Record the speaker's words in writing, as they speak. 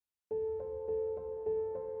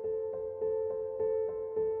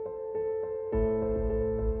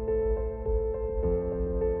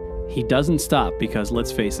he doesn't stop because,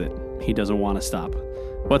 let's face it, he doesn't want to stop.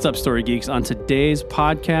 What's up, Story Geeks? On today's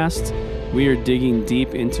podcast, we are digging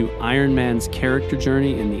deep into Iron Man's character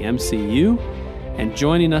journey in the MCU. And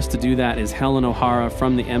joining us to do that is Helen O'Hara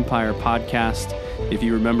from the Empire podcast. If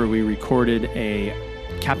you remember, we recorded a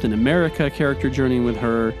Captain America character journey with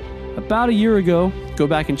her about a year ago. Go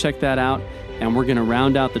back and check that out. And we're going to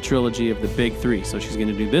round out the trilogy of the big three. So she's going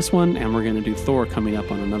to do this one, and we're going to do Thor coming up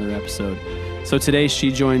on another episode. So today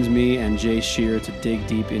she joins me and Jay Shear to dig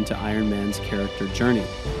deep into Iron Man's character journey.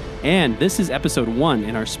 And this is episode 1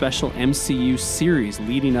 in our special MCU series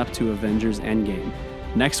leading up to Avengers Endgame.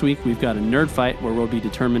 Next week, we've got a nerd fight where we'll be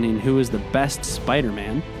determining who is the best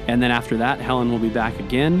Spider-Man. And then after that, Helen will be back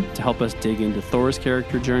again to help us dig into Thor's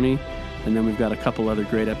character journey. And then we've got a couple other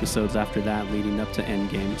great episodes after that leading up to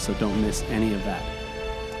Endgame, so don't miss any of that.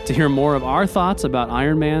 To hear more of our thoughts about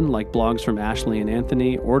Iron Man, like blogs from Ashley and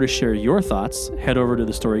Anthony, or to share your thoughts, head over to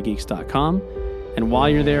thestorygeeks.com. And while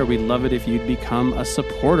you're there, we'd love it if you'd become a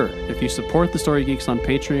supporter. If you support The Story Geeks on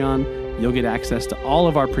Patreon, you'll get access to all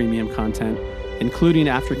of our premium content, including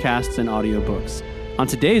aftercasts and audiobooks. On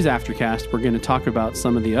today's aftercast, we're going to talk about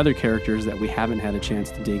some of the other characters that we haven't had a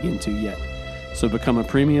chance to dig into yet. So become a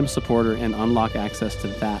premium supporter and unlock access to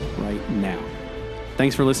that right now.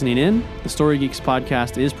 Thanks for listening in. The Story Geeks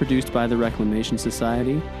podcast is produced by the Reclamation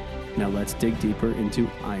Society. Now let's dig deeper into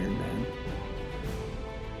Iron Man.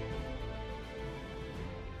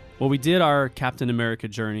 Well, we did our Captain America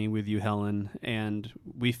journey with you, Helen, and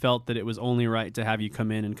we felt that it was only right to have you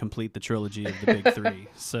come in and complete the trilogy of the big three.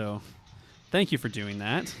 So thank you for doing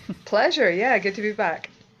that. Pleasure. Yeah, good to be back.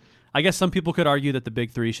 I guess some people could argue that the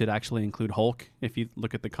big three should actually include Hulk if you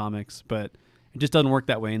look at the comics, but it just doesn't work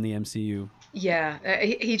that way in the MCU. Yeah,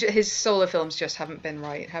 his solo films just haven't been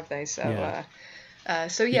right, have they? So,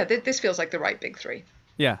 this feels like the right big three.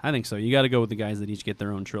 Yeah, I think so. You got to go with the guys that each get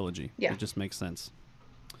their own trilogy. Yeah. It just makes sense.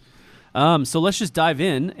 So let's just dive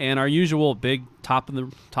in, and our usual big top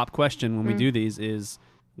question when we do these is,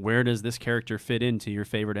 where does this character fit into your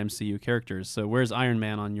favorite MCU characters? So where's Iron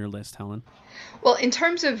Man on your list, Helen? Well, in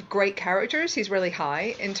terms of great characters, he's really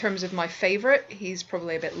high. In terms of my favorite, he's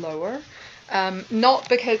probably a bit lower. Not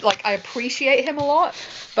because, I appreciate him a lot,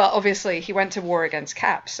 but obviously he went to war against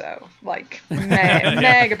Cap, so,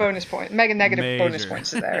 mega bonus point, mega negative bonus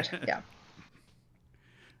points are there. Yeah.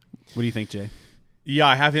 What do you think, Jay? Yeah,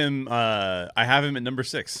 I have him at number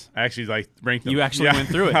 6. I actually, ranked him. You actually went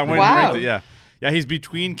through it. I went wow. and ranked it, yeah. Yeah, he's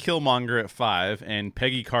between Killmonger at 5 and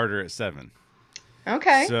Peggy Carter at 7.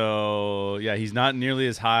 Okay. So, yeah, he's not nearly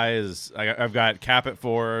as high as... I've got Cap at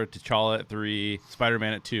 4, T'Challa at 3,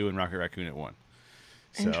 Spider-Man at 2, and Rocket Raccoon at 1.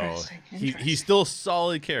 So Interesting. He's still a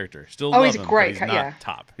solid character. Still love he's him, great. but he's not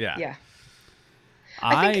top. Yeah. Yeah.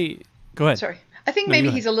 Go ahead. Sorry. I think maybe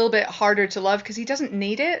he's a little bit harder to love because he doesn't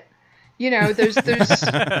need it. You know,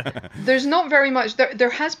 there's not very much. There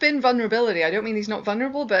has been vulnerability. I don't mean he's not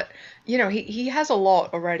vulnerable, but, he has a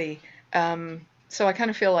lot already. So I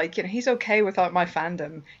kind of feel like, he's okay without my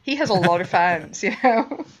fandom. He has a lot of fans, Yeah,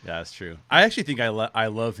 that's true. I actually think I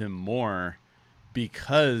love him more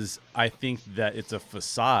because I think that it's a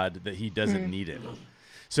facade that he doesn't need it.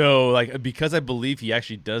 So, because I believe he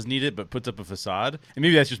actually does need it, but puts up a facade, and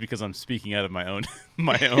maybe that's just because I'm speaking out of my own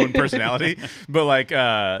personality. But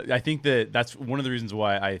I think that's one of the reasons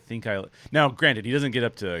why I think now. Granted, he doesn't get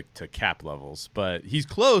up to Cap levels, but he's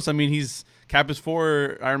close. I mean, Cap is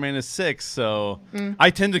 4, Iron Man is 6. So I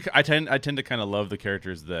tend to kind of love the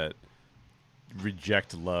characters that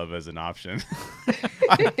reject love as an option.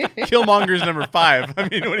 Killmonger's number 5. I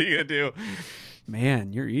mean, what are you gonna do?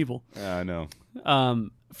 Man, you're evil. I know.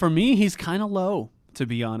 For me, he's kind of low, to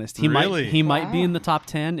be honest. He might be in the top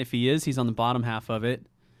 10. If he is, he's on the bottom half of it.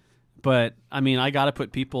 But I mean, I got to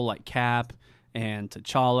put people like Cap and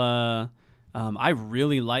T'Challa. I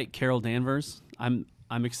really like Carol Danvers. I'm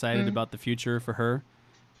excited about the future for her.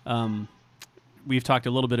 We've talked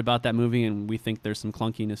a little bit about that movie, and we think there's some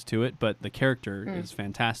clunkiness to it, but the character is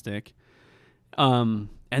fantastic. And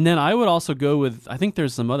then I would also go with, I think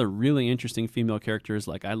there's some other really interesting female characters.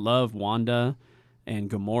 I love Wanda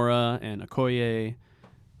and Gamora and Okoye.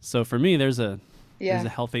 So for me, there's a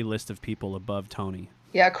healthy list of people above Tony.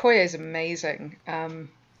 Yeah, Okoye is amazing.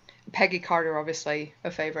 Peggy Carter, obviously,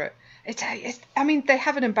 a favorite. I mean, they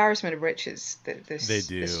have an embarrassment of riches. They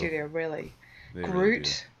do. The studio, really. They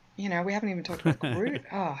Groot. Really do. We haven't even talked about Groot.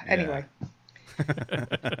 Anyway.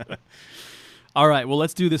 All right, well,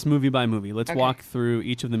 let's do this movie by movie. Let's walk through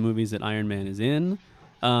each of the movies that Iron Man is in.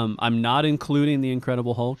 I'm not including The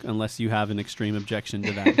Incredible Hulk unless you have an extreme objection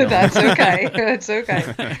to that. That's okay. That's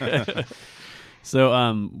okay.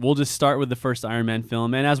 So we'll just start with the first Iron Man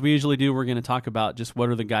film. And as we usually do, we're going to talk about just what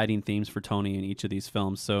are the guiding themes for Tony in each of these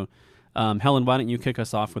films. So, Helen, why don't you kick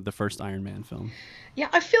us off with the first Iron Man film? Yeah,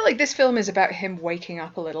 I feel like this film is about him waking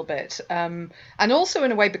up a little bit, and also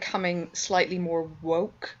in a way becoming slightly more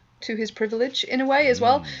woke to his privilege in a way as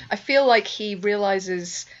well. I feel like he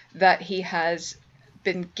realizes that he has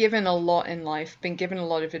been given a lot in life, been given a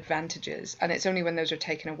lot of advantages, and it's only when those are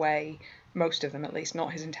taken away, most of them at least,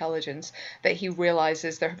 not his intelligence, that he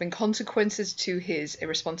realizes there have been consequences to his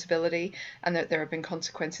irresponsibility, and that there have been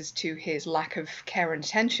consequences to his lack of care and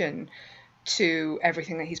attention to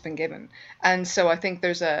everything that he's been given. And so I think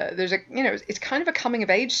there's a it's kind of a coming of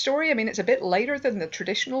age story. I mean, it's a bit later than the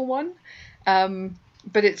traditional one,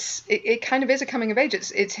 but it kind of is a coming of age.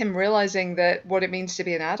 It's him realizing that what it means to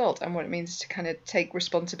be an adult and what it means to kind of take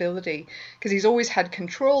responsibility, because he's always had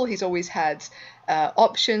control, he's always had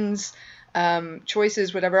options,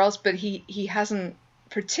 choices, whatever else, but he hasn't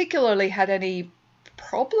particularly had any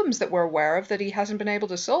problems that we're aware of that he hasn't been able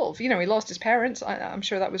to solve. He lost his parents. I'm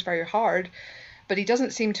sure that was very hard, but he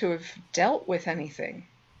doesn't seem to have dealt with anything.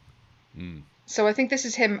 So I think this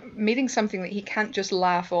is him meeting something that he can't just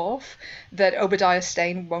laugh off, that Obadiah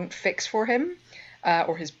Stane won't fix for him,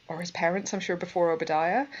 or his parents, I'm sure, before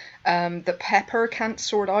Obadiah, that Pepper can't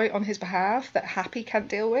sort out on his behalf, that Happy can't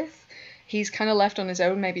deal with. He's kind of left on his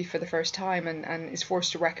own maybe for the first time, and is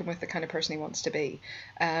forced to reckon with the kind of person he wants to be.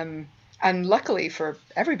 And luckily for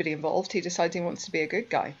everybody involved, he decides he wants to be a good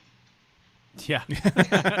guy. Yeah.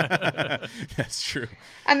 That's true.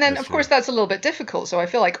 And then, of course, that's a little bit difficult. So I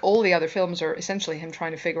feel like all the other films are essentially him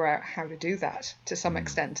trying to figure out how to do that, to some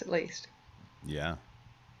extent, at least. Yeah.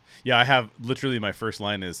 Yeah, I have literally my first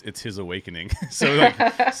line is, it's his awakening. So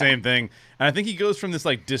like, same thing. And I think he goes from this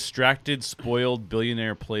like distracted, spoiled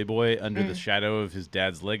billionaire playboy under the shadow of his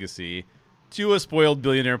dad's legacy to a spoiled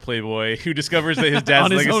billionaire playboy who discovers that his dad's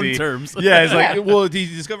on his legacy, own terms. Yeah, it's like, well, he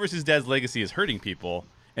discovers his dad's legacy is hurting people,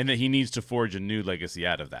 and that he needs to forge a new legacy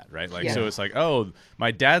out of that, right? Like, so it's like, oh,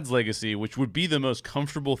 my dad's legacy, which would be the most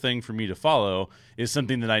comfortable thing for me to follow, is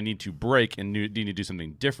something that I need to break and need to do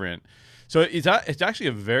something different. So it's actually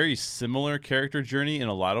a very similar character journey in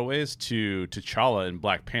a lot of ways to T'Challa in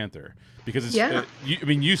Black Panther. Because it's,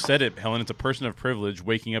 you said it, Helen, it's a person of privilege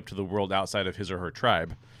waking up to the world outside of his or her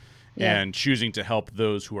tribe. And choosing to help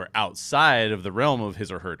those who are outside of the realm of his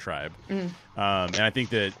or her tribe. And I think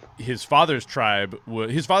that his father's tribe,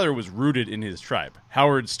 his father was rooted in his tribe.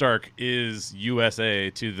 Howard Stark is USA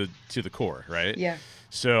to the core, right? Yeah.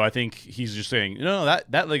 So I think he's just saying, no,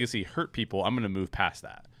 that legacy hurt people. I'm going to move past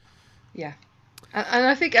that. Yeah. And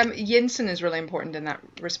I think Yinsen is really important in that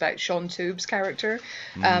respect. Sean Tube's character,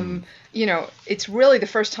 it's really the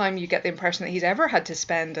first time you get the impression that he's ever had to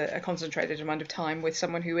spend a concentrated amount of time with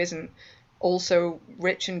someone who isn't also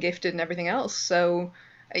rich and gifted and everything else. So,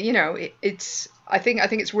 I think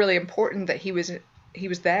it's really important that he was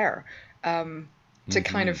there to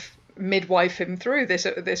kind of midwife him through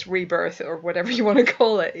this rebirth, or whatever you want to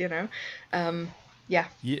call it. Yeah,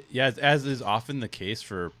 as is often the case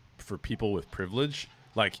for people with privilege,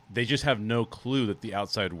 like they just have no clue that the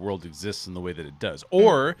outside world exists in the way that it does,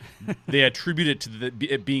 or they attribute it to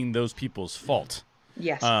it being those people's fault.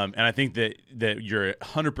 Yes. And I think that you're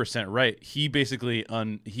 100% right. He basically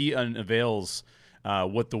unveils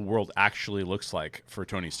what the world actually looks like for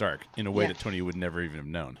Tony Stark in a way that Tony would never even have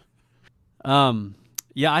known.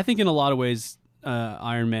 Yeah, I think in a lot of ways,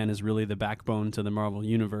 Iron Man is really the backbone to the Marvel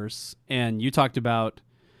Universe. And you talked about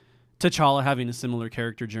T'Challa having a similar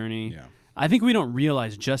character journey. Yeah. I think we don't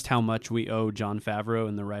realize just how much we owe Jon Favreau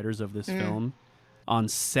and the writers of this film on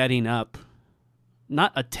setting up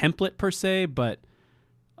not a template per se, but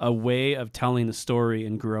a way of telling a story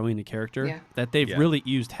and growing a character that they've really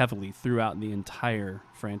used heavily throughout the entire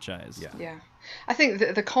franchise. Yeah. I think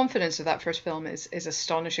the confidence of that first film is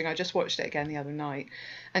astonishing. I just watched it again the other night,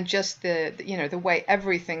 and just the way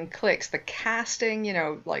everything clicks, the casting,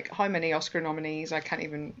 like how many Oscar nominees, I can't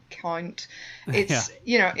even count. It's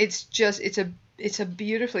it's a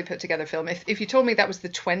beautifully put together film. If you told me that was the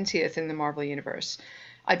 20th in the Marvel Universe,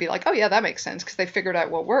 I'd be like, oh yeah, that makes sense, because they figured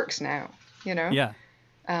out what works now. Yeah.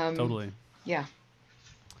 Totally. Yeah.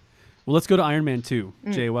 Well, let's go to Iron Man 2.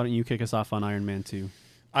 Jay, why don't you kick us off on Iron Man 2?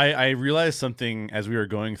 I realized something as I was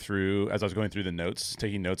going through the notes,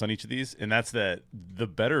 taking notes on each of these, and that's that the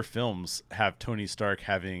better films have Tony Stark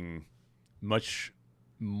having much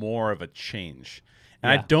more of a change.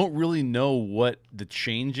 And I don't really know what the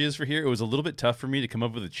change is for here. It was a little bit tough for me to come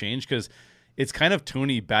up with a change, because it's kind of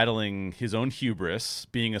Tony battling his own hubris,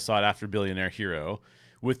 being a sought-after billionaire hero,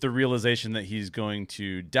 with the realization that he's going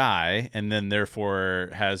to die, and then therefore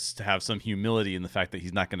has to have some humility in the fact that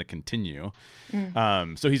he's not going to continue.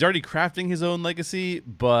 So he's already crafting his own legacy,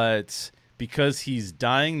 but because he's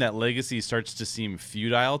dying, that legacy starts to seem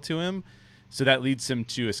futile to him. So that leads him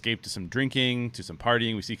to escape to some drinking, to some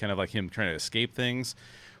partying. We see kind of like him trying to escape things.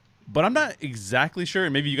 But I'm not exactly sure,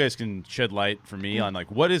 and maybe you guys can shed light for me on like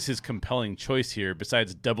what is his compelling choice here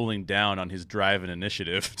besides doubling down on his drive and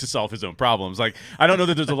initiative to solve his own problems. Like, I don't know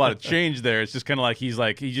that there's a lot of change there. It's just kind of like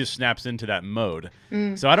he just snaps into that mode.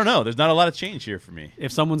 So I don't know. There's not a lot of change here for me.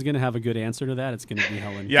 If someone's going to have a good answer to that, it's going to be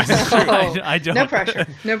Helen. Yeah. I don't. No pressure.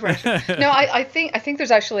 No, I think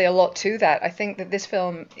there's actually a lot to that. I think that this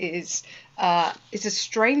film is it's a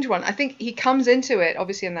strange one. I think he comes into it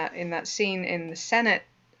obviously in that scene in the Senate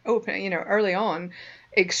open, early on,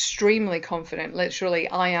 extremely confident. Literally,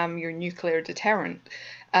 I am your nuclear deterrent.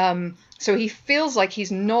 So he feels like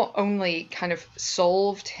he's not only kind of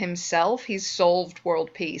solved himself, he's solved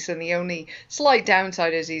world peace. And the only slight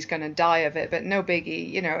downside is he's going to die of it, but no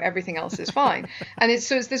biggie, everything else is fine. And it's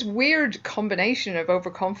this weird combination of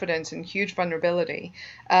overconfidence and huge vulnerability.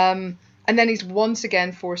 And then he's once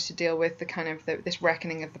again forced to deal with the kind of this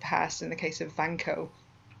reckoning of the past in the case of Vanko.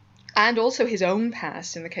 And also his own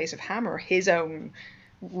past in the case of Hammer, his own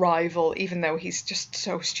rival, even though he's just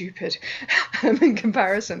so stupid in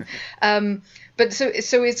comparison. But so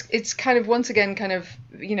it's kind of once again kind of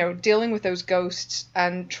dealing with those ghosts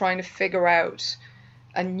and trying to figure out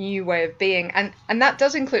a new way of being, and that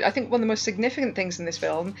does include, I think, one of the most significant things in this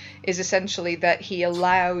film is essentially that he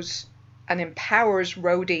allows and empowers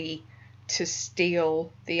Rhodey to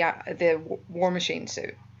steal the War Machine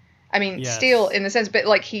suit. I mean, yes. Steal in the sense, but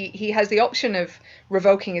like he has the option of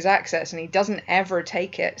revoking his access, and he doesn't ever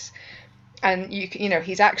take it. And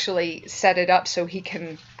he's actually set it up so he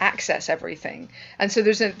can access everything. And so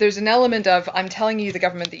there's an element of, I'm telling you, the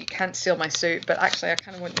government, that you can't steal my suit, but actually I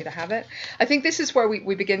kind of want you to have it. I think this is where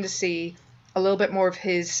we begin to see a little bit more of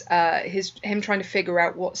him trying to figure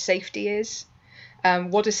out what safety is.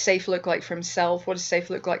 What does safe look like for himself? What does safe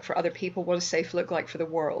look like for other people? What does safe look like for the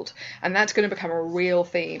world? And that's going to become a real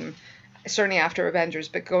theme, certainly after Avengers,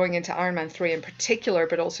 but going into Iron Man 3 in particular,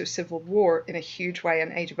 but also Civil War in a huge way,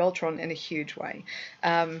 and Age of Ultron in a huge way.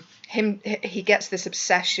 He gets this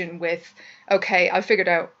obsession with, okay, I figured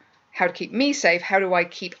out how to keep me safe. How do I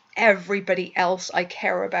keep everybody else I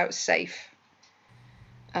care about safe?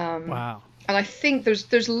 Wow. And I think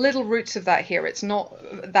there's little roots of that here. It's not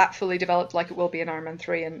that fully developed like it will be in Iron Man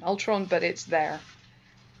 3 and Ultron, but it's there.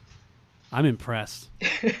 I'm impressed.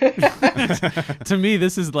 To me,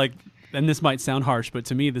 this is like, and this might sound harsh, but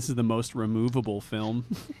to me, this is the most removable film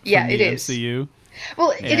from the MCU.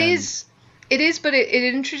 Well, it is, but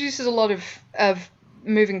it introduces a lot of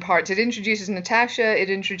moving parts. It introduces Natasha. It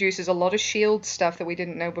introduces a lot of S.H.I.E.L.D. stuff that we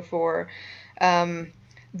didn't know before.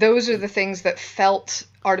 Those are the things that felt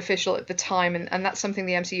artificial at the time, and that's something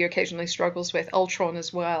the MCU occasionally struggles with. Ultron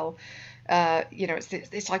as well.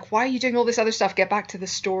 It's like, why are you doing all this other stuff? Get back to the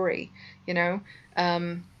story, So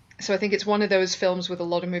I think it's one of those films with a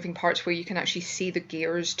lot of moving parts where you can actually see the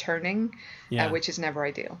gears turning, which is never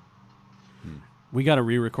ideal. We got to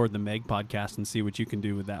re-record the Meg podcast and see what you can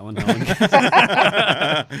do with that one, Helen.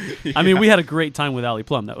 I mean, we had a great time with Ali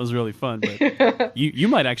Plum. That was really fun. But you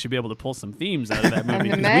might actually be able to pull some themes out of that movie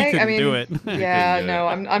because we couldn't do it. Yeah, no,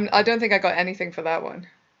 I don't think I got anything for that one.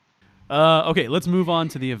 Okay, let's move on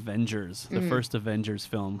to the Avengers, the first Avengers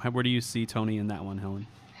film. Where do you see Tony in that one, Helen?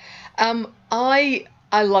 I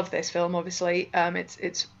love this film. Obviously,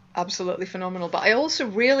 it's absolutely phenomenal. But I also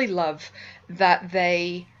really love that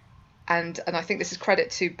they. And I think this is credit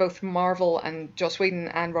to both Marvel and Joss Whedon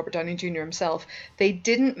and Robert Downey Jr. himself. They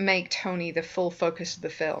didn't make Tony the full focus of the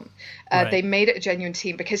film. Right. They made it a genuine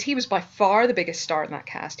team because he was by far the biggest star in that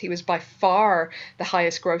cast. He was by far the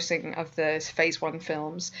highest grossing of the Phase 1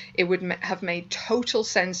 films. It would have made total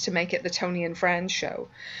sense to make it the Tony and Friends show.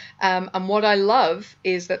 And what I love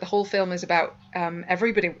is that the whole film is about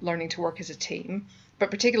everybody learning to work as a team. But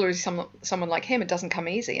particularly someone like him, it doesn't come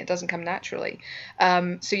easy. It doesn't come naturally.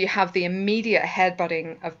 So you have the immediate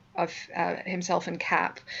headbutting of himself and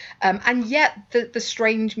Cap. And yet the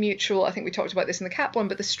strange mutual, I think we talked about this in the Cap one,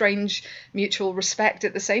 but the strange mutual respect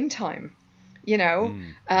at the same time.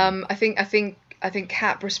 I think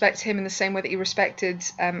Cap respects him in the same way that he respected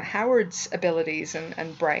Howard's abilities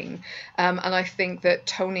and brain. And I think that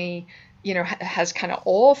Tony... has kind of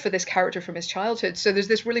awe for this character from his childhood. So there's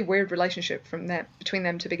this really weird relationship between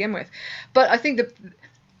them to begin with. But I think that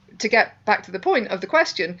to get back to the point of the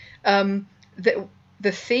question,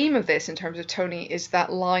 the theme of this in terms of Tony is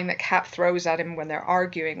that line that Cap throws at him when they're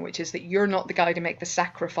arguing, which is that you're not the guy to make the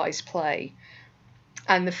sacrifice play.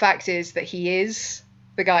 And the fact is that he is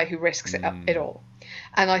the guy who risks it all.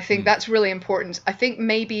 And I think that's really important. I think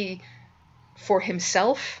maybe for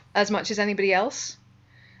himself as much as anybody else,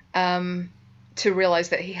 to realize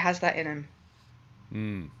that he has that in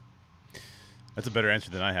him. That's a better answer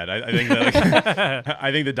than I had. I think that, like,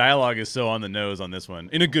 I think the dialogue is so on the nose on this one,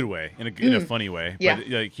 in a good way, in a funny way. Yeah. But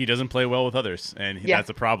like, he doesn't play well with others, and that's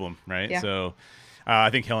a problem, right? Yeah. So I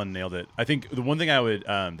think Helen nailed it. I think the one thing I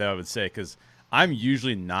would say, because I'm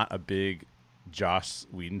usually not a big Joss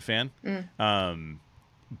Whedon fan,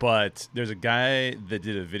 but there's a guy that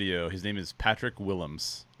did a video. His name is Patrick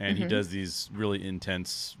Willems, and he does these really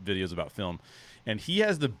intense videos about film, and he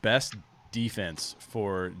has the best defense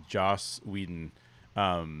for Joss Whedon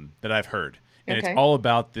that I've heard. And it's all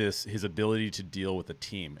about his ability to deal with a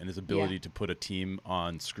team and his ability to put a team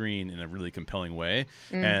on screen in a really compelling way.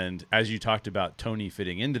 And as you talked about Tony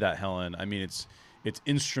fitting into that, Helen, I mean, it's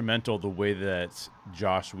instrumental the way that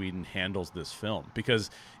Joss Whedon handles this film, because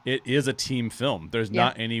it is a team film. There's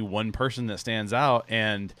not any one person that stands out,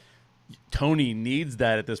 and Tony needs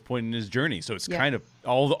that at this point in his journey. So it's kind of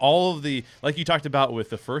all of the, like you talked about with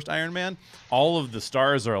the first Iron Man, all of the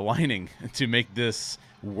stars are aligning to make this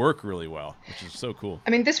work really well, which is so cool. I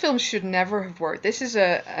mean, this film should never have worked. This is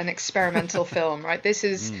an experimental film, right? This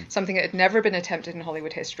is something that had never been attempted in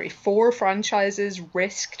Hollywood history. 4 franchises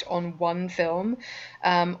risked on one film.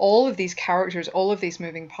 All of these characters, all of these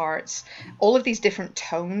moving parts, all of these different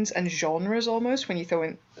tones and genres almost, when you throw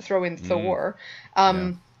in Thor.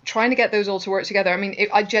 Trying to get those all to work together. I mean,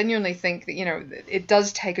 I genuinely think that, it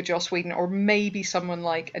does take a Joss Whedon or maybe someone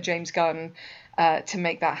like a James Gunn to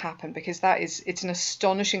make that happen, because it's an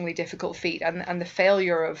astonishingly difficult feat, and the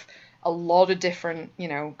failure of a lot of different,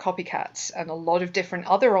 copycats and a lot of different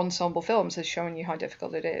other ensemble films has shown you how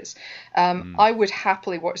difficult it is. I would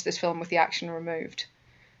happily watch this film with the action removed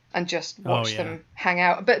and just watch them hang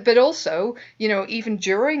out. But also, even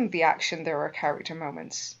during the action, there are character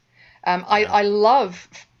moments. I love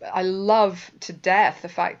to death the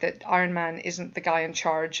fact that Iron Man isn't the guy in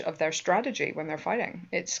charge of their strategy when they're fighting.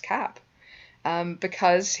 It's Cap.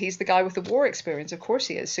 Because he's the guy with the war experience. Of course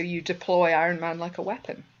he is. So you deploy Iron Man like a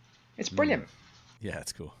weapon. It's brilliant. Yeah,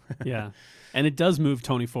 it's cool. Yeah. And it does move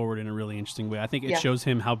Tony forward in a really interesting way. I think it shows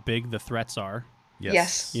him how big the threats are.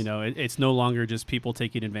 Yes. It's no longer just people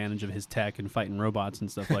taking advantage of his tech and fighting robots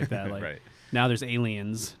and stuff like that. Like, now there's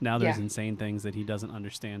aliens. Now there's insane things that he doesn't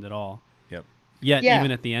understand at all. Yep. Yet,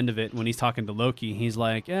 even at the end of it, when he's talking to Loki, he's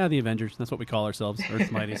like, the Avengers, that's what we call ourselves,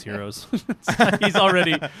 Earth's mightiest heroes. He's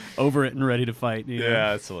already over it and ready to fight.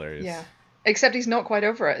 Yeah, it's hilarious. Yeah. Except he's not quite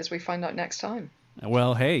over it, as we find out next time.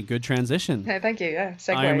 Well, hey, good transition. Hey, thank you. Yeah,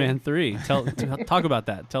 segue. Iron Man 3. Talk about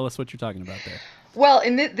that. Tell us what you're talking about there. Well,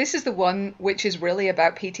 this is the one which is really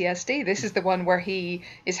about PTSD. This is the one where he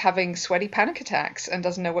is having sweaty panic attacks and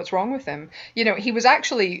doesn't know what's wrong with him. He was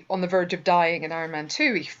actually on the verge of dying in Iron Man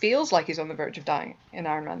 2. He feels like he's on the verge of dying in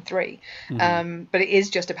Iron Man 3. But it is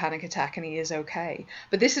just a panic attack and he is okay.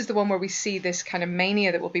 But this is the one where we see this kind of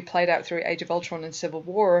mania that will be played out through Age of Ultron and Civil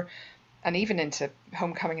War, and even into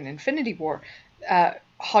Homecoming and Infinity War.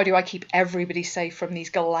 How do I keep everybody safe from these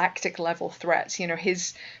galactic level threats?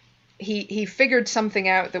 He figured something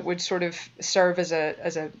out that would sort of serve as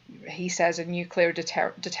a he says a nuclear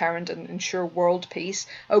deterrent and ensure world peace.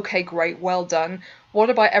 Okay, great, well done. What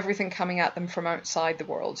about everything coming at them from outside the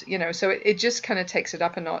world? So it just kind of takes it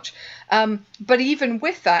up a notch. But even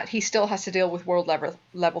with that, he still has to deal with world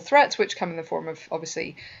level threats, which come in the form of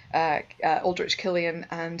obviously Aldrich Killian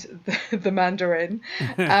and the Mandarin.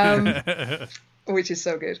 Which is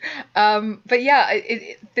so good. But yeah,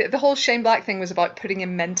 the whole Shane Black thing was about putting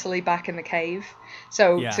him mentally back in the cave.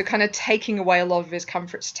 So kind of taking away a lot of his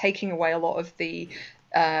comforts, taking away a lot of the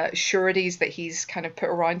sureties that he's kind of put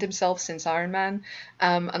around himself since Iron Man.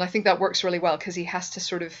 And I think that works really well because he has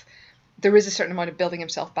to there is a certain amount of building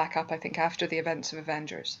himself back up, I think, after the events of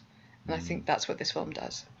Avengers. And I think that's what this film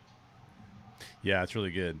does. Yeah, it's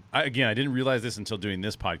really good. I didn't realize this until doing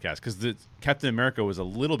this podcast, because the Captain America was a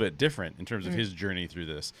little bit different in terms of his journey through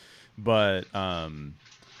this. But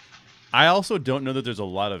I also don't know that there's a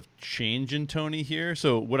lot of change in Tony here.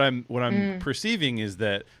 So what I'm perceiving is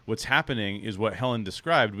that what's happening is what Helen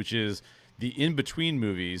described, which is the in-between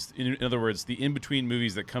movies. In other words, the in-between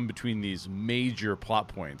movies that come between these major plot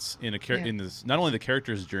points in this, not only the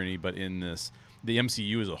character's journey, but in the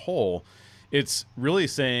MCU as a whole. It's really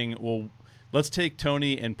saying, well, let's take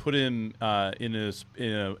Tony and put him in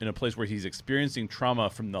a place where he's experiencing trauma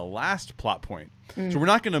from the last plot point. So we're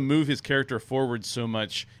not going to move his character forward so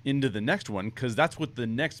much into the next one, because that's what the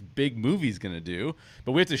next big movie is going to do.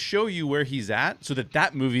 But we have to show you where he's at so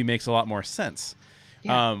that movie makes a lot more sense,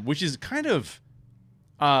 which is kind of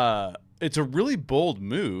It's a really bold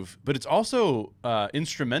move, but it's also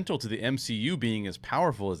instrumental to the MCU being as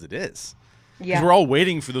powerful as it is. Because we're all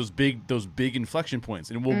waiting for those big inflection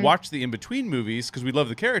points, and we'll watch the in between movies because we love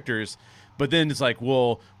the characters. But then it's like,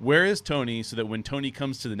 well, where is Tony? So that when Tony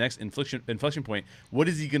comes to the next inflection point, what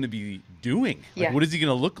is he going to be doing? Like, what is he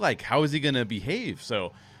going to look like? How is he going to behave?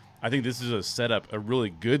 So, I think this is a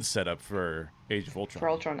really good setup for Age of Ultron. For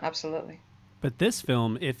Ultron, absolutely. But this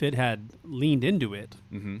film, if it had leaned into it,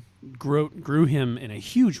 grew him in a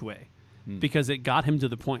huge way, because it got him to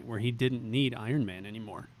the point where he didn't need Iron Man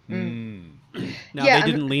anymore. Now, they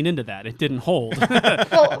didn't lean into that. It didn't hold.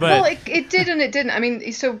 well, it did and it didn't. I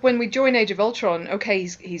mean, so when we join Age of Ultron, okay,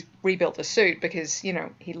 he's rebuilt the suit because, you know,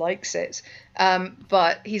 he likes it.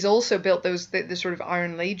 But he's also built the sort of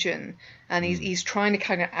Iron Legion, and he's trying to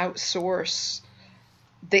kind of outsource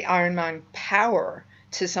the Iron Man power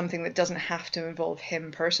to something that doesn't have to involve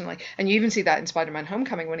him personally. And you even see that in Spider-Man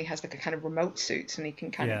Homecoming when he has like a kind of remote suit and he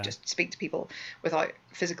can kind of just speak to people without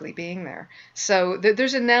physically being there. So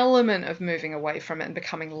there's an element of moving away from it and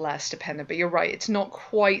becoming less dependent. But you're right, it's not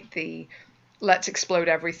quite the let's explode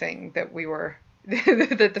everything that we were that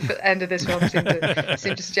the end of this film seemed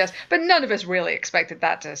to suggest. But none of us really expected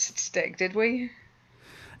that to stick, did we?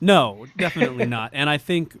 No, definitely not. And I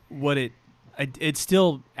think what it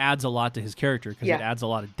still adds a lot to his character because it adds a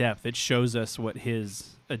lot of depth. It shows us what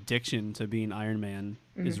his addiction to being Iron Man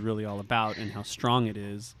is really all about and how strong it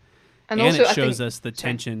is. And also, it shows us the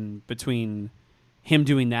tension between him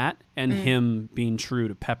doing that and him being true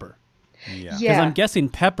to Pepper. Yeah. Because I'm guessing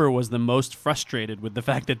Pepper was the most frustrated with the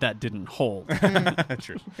fact that didn't hold.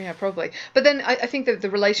 True. Yeah, probably. But then I think that the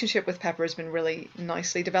relationship with Pepper has been really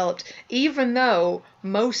nicely developed, even though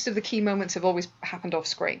most of the key moments have always happened off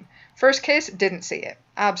screen. First kiss, didn't see it.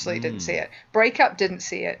 Absolutely didn't see it. Breakup, didn't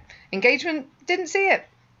see it. Engagement, didn't see it.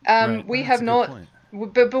 We have not...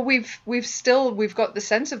 But we've got the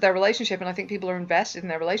sense of their relationship, and I think people are invested in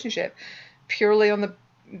their relationship purely on the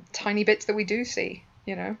tiny bits that we do see,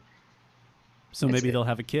 you know? So maybe they'll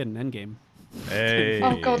have a kid in Endgame. Hey.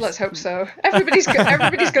 Oh God, let's hope so. Everybody's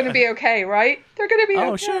going to be okay, right? They're going to be okay.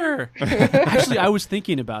 Oh, sure. Actually, I was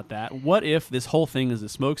thinking about that. What if this whole thing is a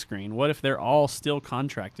smokescreen? What if they're all still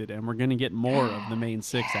contracted and we're going to get more of the main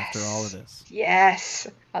six after all of this? Yes.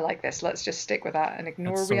 I like this. Let's just stick with that and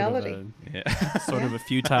ignore reality. Sort of a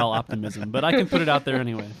futile optimism, but I can put it out there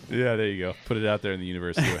anyway. Yeah, there you go. Put it out there in the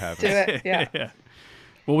universe, see what happens. Do it, yeah.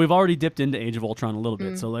 Well, we've already dipped into Age of Ultron a little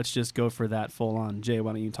bit, so let's just go for that full on. Jay,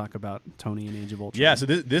 why don't you talk about Tony and Age of Ultron? Yeah, so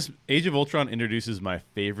this Age of Ultron introduces my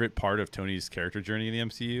favorite part of Tony's character journey in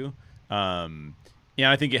the MCU.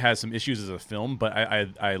 I think it has some issues as a film, but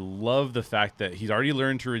I love the fact that he's already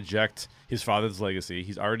learned to reject his father's legacy.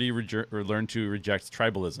 He's already learned to reject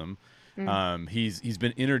tribalism. He's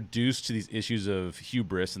been introduced to these issues of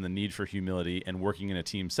hubris and the need for humility and working in a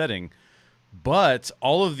team setting. But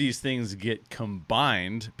all of these things get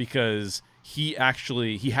combined because he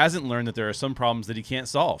hasn't learned that there are some problems that he can't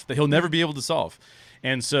solve, that he'll never be able to solve.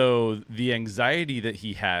 And so the anxiety that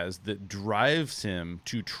he has that drives him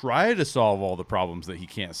to try to solve all the problems that he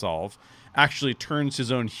can't solve actually turns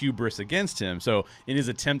his own hubris against him. So in his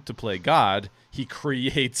attempt to play God, he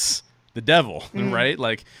creates the devil, right?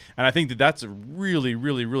 And I think that's a really,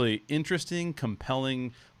 really, really interesting,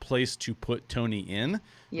 compelling place to put Tony in,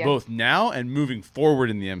 both now and moving forward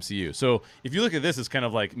in the MCU. So if you look at this as kind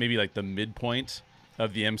of like maybe like the midpoint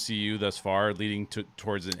of the MCU thus far, leading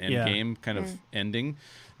towards an end game kind of ending,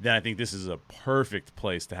 then I think this is a perfect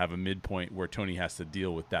place to have a midpoint where Tony has to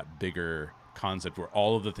deal with that bigger concept where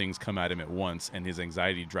all of the things come at him at once and his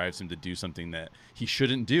anxiety drives him to do something that he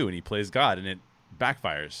shouldn't do, and he plays God and it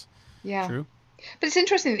backfires. Yeah. True. But it's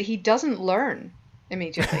interesting that he doesn't learn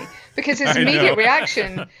immediately because his immediate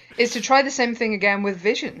reaction is to try the same thing again with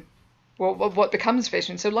Vision. What becomes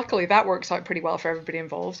Vision. So luckily that works out pretty well for everybody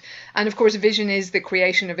involved. And of course Vision is the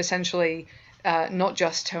creation of essentially not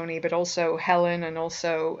just Tony, but also Helen and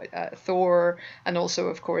also Thor and also,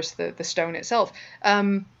 of course, the stone itself.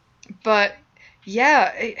 But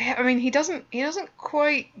yeah, I mean, he doesn't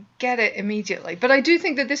quite get it immediately. But I do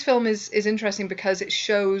think that this film is interesting because it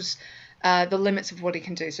shows the limits of what he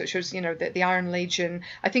can do. So it shows, the Iron Legion.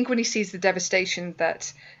 I think when he sees the devastation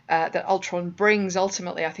that that Ultron brings.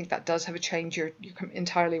 Ultimately, I think that does have a change. You're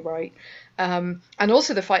entirely right. And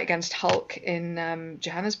also the fight against Hulk in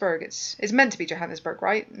Johannesburg. It's meant to be Johannesburg,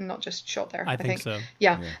 right? Not just shot there. I think so.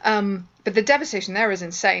 Yeah. But the devastation there is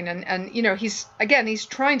insane. And he's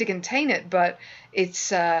trying to contain it, but it's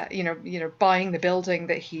buying the building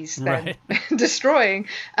that he's then destroying.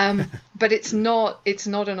 But it's not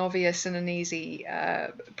an obvious and an easy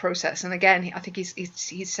process. And again, I think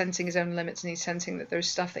he's sensing his own limits, and he's sensing that there's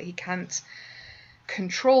stuff that he can't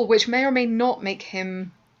control, which may or may not make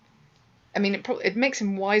him. I mean, it makes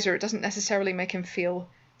him wiser. It doesn't necessarily make him feel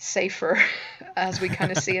safer, as we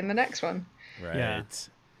kind of see in the next one. Right.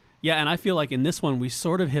 Yeah, and I feel like in this one we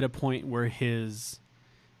sort of hit a point where his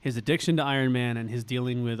addiction to Iron Man and his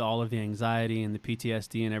dealing with all of the anxiety and the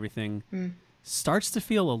PTSD and everything starts to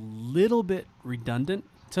feel a little bit redundant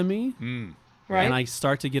to me. Right. And I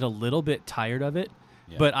start to get a little bit tired of it.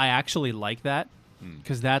 Yeah. But I actually like that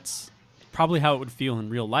because that's probably how it would feel in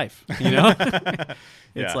real life, you know?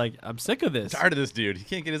 It's like, I'm sick of this. I'm tired of this dude. He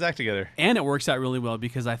can't get his act together. And it works out really well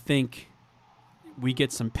because I think we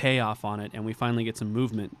get some payoff on it and we finally get some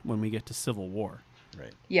movement when we get to Civil War.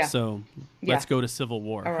 Right. Yeah. So let's go to Civil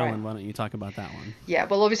War. All right. Helen, why don't you talk about that one? Yeah,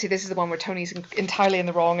 well, obviously this is the one where Tony's entirely in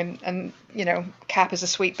the wrong, and Cap is a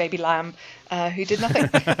sweet baby lamb who did nothing.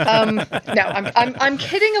 No, I'm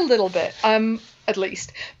kidding a little bit, at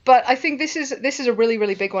least. But I think this is a really,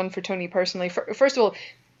 really big one for Tony personally. First of all,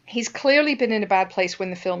 he's clearly been in a bad place when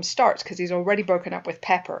the film starts because he's already broken up with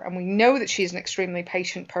Pepper, and we know that she's an extremely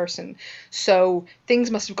patient person. So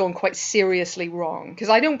things must have gone quite seriously wrong, because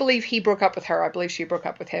I don't believe he broke up with her. I believe she broke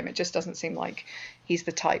up with him. It just doesn't seem like he's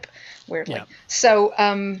the type, weirdly. Yeah. So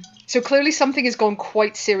clearly something has gone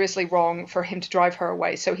quite seriously wrong for him to drive her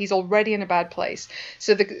away. So he's already in a bad place.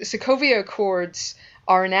 So the Sokovia Accords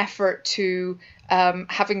are an effort to,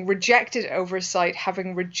 having rejected oversight,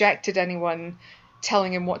 having rejected anyone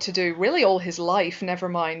telling him what to do really all his life, never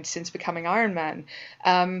mind since becoming Iron Man.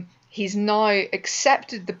 He's now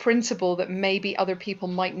accepted the principle that maybe other people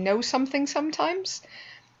might know something sometimes.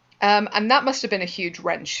 And that must have been a huge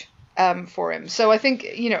wrench for him. So I think,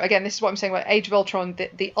 again, this is what I'm saying about Age of Ultron.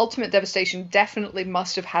 The ultimate devastation definitely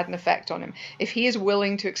must have had an effect on him if he is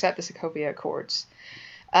willing to accept the Sokovia Accords.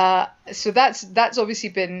 So that's obviously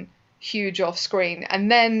been huge off screen.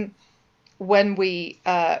 And then when we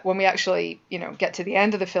actually get to the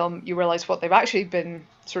end of the film, you realize what they've actually been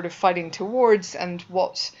sort of fighting towards and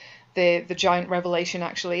what the giant revelation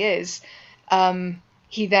actually is.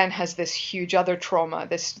 He then has this huge other trauma,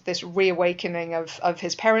 this reawakening of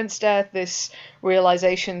his parents' death, this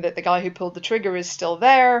realization that the guy who pulled the trigger is still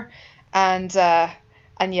there, and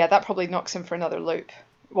yeah, that probably knocks him for another loop.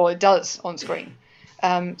 Well, it does on screen.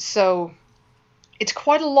 So it's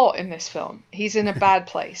quite a lot in this film. He's in a bad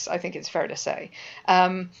place, I think it's fair to say.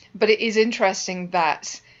 But it is interesting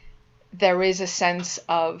that there is a sense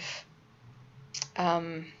of,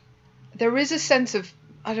 I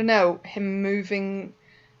don't know, him moving.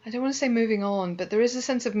 I don't want to say moving on, but there is a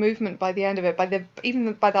sense of movement by the end of it.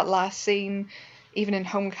 Even by that last scene, even in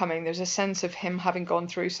Homecoming, there's a sense of him having gone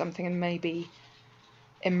through something and maybe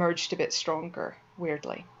emerged a bit stronger,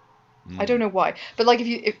 weirdly. I don't know why, but like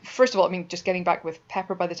first of all, I mean, just getting back with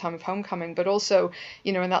Pepper by the time of Homecoming, but also,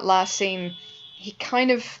 in that last scene, he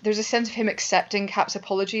there's a sense of him accepting Cap's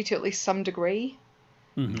apology to at least some degree.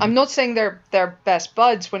 Mm-hmm. I'm not saying they're best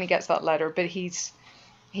buds when he gets that letter, but he's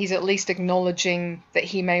at least acknowledging that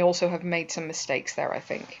he may also have made some mistakes there, I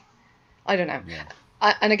think. I don't know.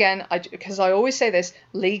 Yeah. And again, because I always say this,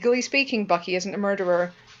 legally speaking, Bucky isn't a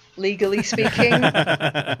murderer. Legally speaking,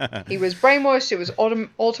 he was brainwashed. It was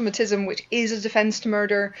automatism, which is a defense to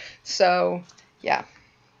murder. So, yeah.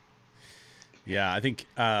 Yeah, I think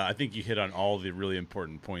you hit on all the really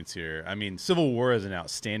important points here. I mean, Civil War is an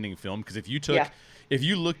outstanding film because if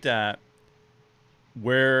you looked at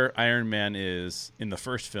where Iron Man is in the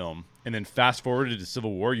first film and then fast forwarded to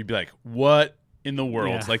Civil War, you'd be like, what in the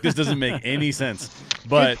world? Yeah. Like, this doesn't make any sense.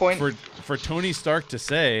 But for Tony Stark to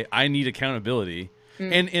say, I need accountability.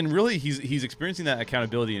 And really, he's experiencing that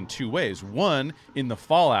accountability in two ways. One, in the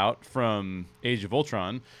fallout from Age of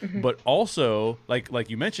Ultron, but also, like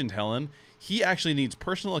you mentioned, Helen, he actually needs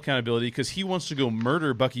personal accountability because he wants to go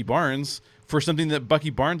murder Bucky Barnes for something that Bucky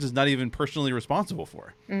Barnes is not even personally responsible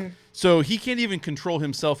for. So he can't even control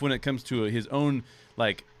himself when it comes to his own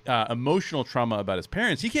emotional trauma about his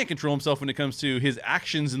parents. He can't control himself when it comes to his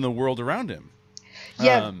actions in the world around him.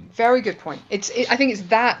 Yeah, very good point. I think it's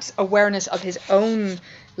that awareness of his own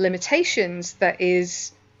limitations that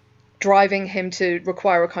is driving him to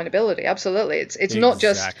require accountability. Absolutely. It's not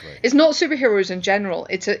just, it's not superheroes in general.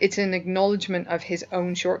 It's an acknowledgement of his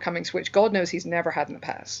own shortcomings, which God knows he's never had in the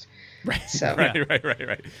past. Right. So.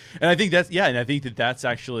 Right. And I think that's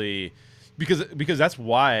actually because that's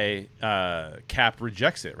why Cap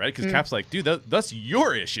rejects it, right? Because Cap's like, dude, that's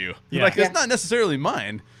your issue. Yeah. Like, it's not necessarily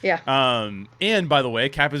mine. Yeah. And by the way,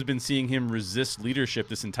 Cap has been seeing him resist leadership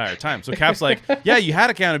this entire time. So Cap's like, yeah, you had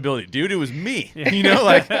accountability, dude. It was me. You know,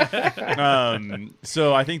 like.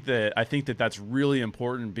 So I think that that's really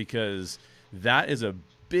important because that is a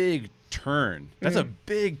big turn. That's a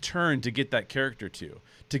big turn to get that character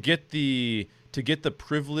to get the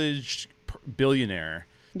privileged billionaire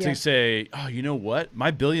to say, oh, you know what? My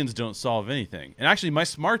billions don't solve anything. And actually, my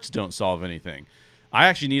smarts don't solve anything. I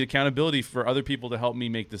actually need accountability for other people to help me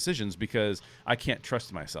make decisions because I can't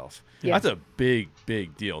trust myself. Yeah. That's a big,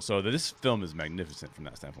 big deal. So this film is magnificent from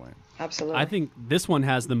that standpoint. Absolutely. I think this one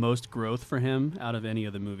has the most growth for him out of any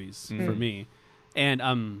of the movies for me.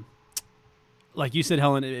 And like you said,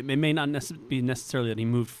 Helen, it may not be necessarily that he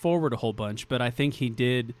moved forward a whole bunch, but I think he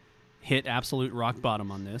did hit absolute rock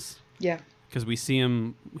bottom on this. Yeah. Because we see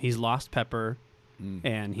him, he's lost Pepper,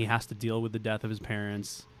 and he has to deal with the death of his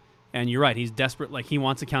parents. And you're right, he's desperate. Like, he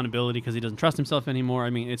wants accountability because he doesn't trust himself anymore. I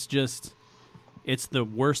mean, it's the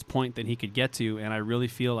worst point that he could get to, and I really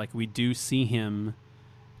feel like we do see him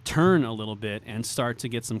turn a little bit and start to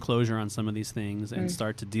get some closure on some of these things and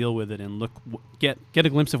start to deal with it and get a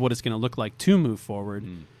glimpse of what it's going to look like to move forward.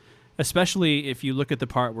 Especially if you look at the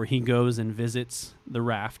part where he goes and visits the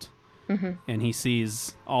raft and he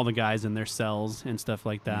sees all the guys in their cells and stuff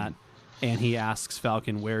like that. And he asks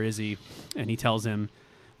Falcon, where is he? And he tells him,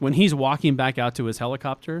 when he's walking back out to his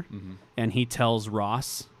helicopter and he tells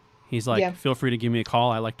Ross, he's like, feel free to give me a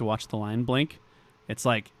call. I like to watch the line blink. It's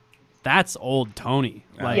like, that's old Tony.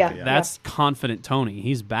 Like, that's confident Tony.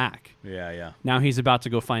 He's back. Yeah. Now he's about to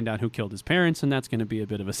go find out who killed his parents, and that's going to be a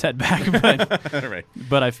bit of a setback. But, right.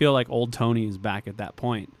 But I feel like old Tony is back at that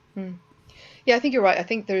point. Yeah, I think you're right. I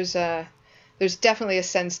think there's definitely a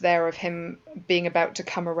sense there of him being about to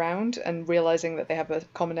come around and realizing that they have a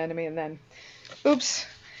common enemy, and then, oops,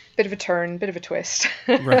 bit of a turn, bit of a twist.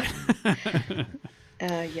 Right.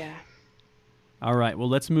 Yeah. All right, well,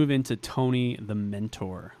 let's move into Tony the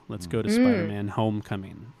Mentor. Let's go to Spider-Man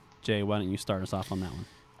Homecoming. Jay, why don't you start us off on that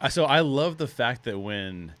one? So I love the fact that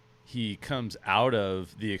when he comes out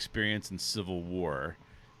of the experience in Civil War,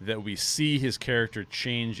 that we see his character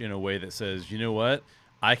change in a way that says, you know what?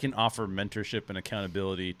 I can offer mentorship and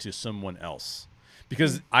accountability to someone else.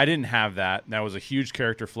 Because I didn't have that. That was a huge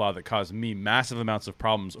character flaw that caused me massive amounts of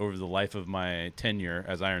problems over the life of my tenure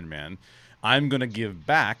as Iron Man. I'm going to give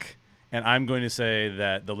back. And I'm going to say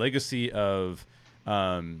that the legacy of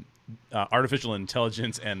artificial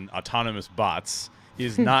intelligence and autonomous bots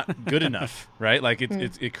is not good enough, right? Like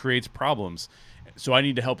it creates problems. So I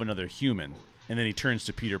need to help another human. And then he turns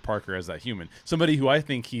to Peter Parker as that human, somebody who I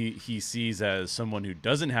think he sees as someone who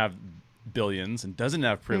doesn't have billions and doesn't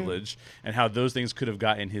have privilege, and how those things could have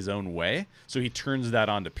got in his own way. So he turns that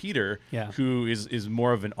on to Peter, who is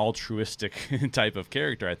more of an altruistic type of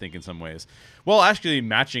character, I think, in some ways. Well, actually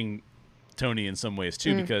matching Tony in some ways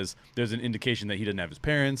too, because there's an indication that he doesn't have his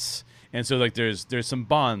parents, and so like there's some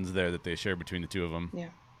bonds there that they share between the two of them. Yeah.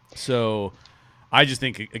 So I just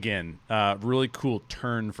think, again, really cool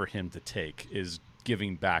turn for him to take is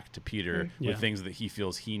giving back to Peter with things that he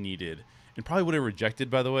feels he needed, and probably would have rejected,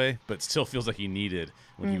 by the way, but still feels like he needed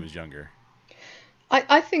when he was younger.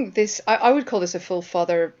 I think I would call this a full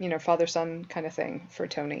father-son kind of thing for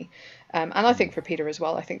Tony, and I think for Peter as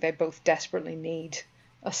well. I think they both desperately need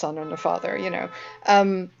a son and a father,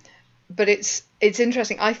 but it's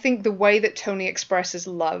interesting. I think the way that Tony expresses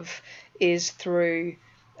love is through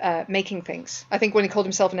making things. I think when he called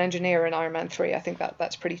himself an engineer in Iron Man 3, I think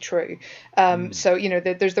that's pretty true. So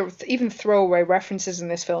there's even throwaway references in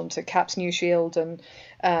this film to Cap's new shield and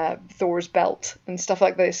Thor's belt and stuff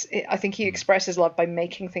like this. I think he expresses love by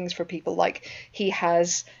making things for people. Like, he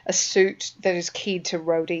has a suit that is keyed to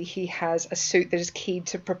Rhodey. He has a suit that is keyed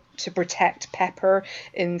to protect Pepper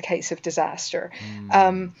in case of disaster.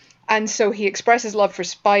 And so he expresses love for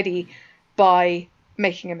Spidey by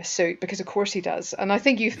making him a suit, because of course he does. And I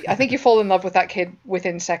think you fall in love with that kid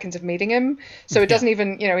within seconds of meeting him. So it doesn't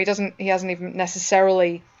even, he hasn't even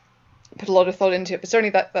necessarily put a lot of thought into it, but certainly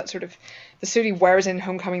that sort of the suit he wears in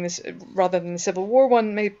Homecoming, this rather than the Civil War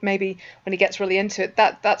one, maybe when he gets really into it,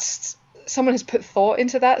 that's someone has put thought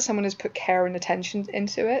into that, someone has put care and attention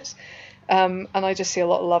into it, and I just see a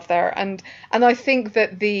lot of love there. And I think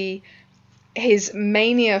that his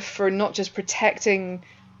mania for not just protecting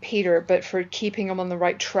Peter, but for keeping him on the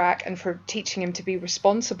right track and for teaching him to be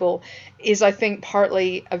responsible is, I think,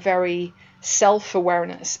 partly a very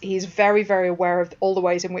self-awareness. He's very, very aware of all the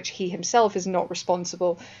ways in which he himself is not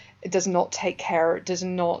responsible, does not take care, does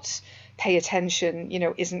not pay attention,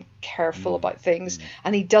 isn't careful about things.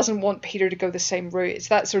 And he doesn't want Peter to go the same route. It's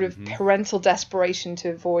that sort of parental desperation to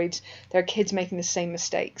avoid their kids making the same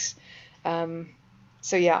mistakes.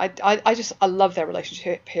 So yeah, I love their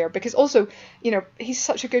relationship here, because also, he's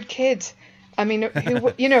such a good kid. I mean,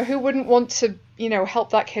 who wouldn't want to,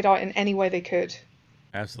 help that kid out in any way they could?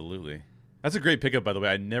 Absolutely. That's a great pickup, by the way.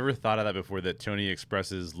 I never thought of that before, that Tony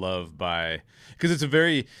expresses love by, because it's a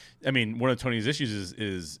very, one of Tony's issues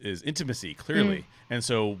is intimacy, clearly. And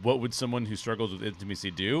so what would someone who struggles with intimacy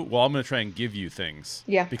do? Well, I'm going to try and give you things.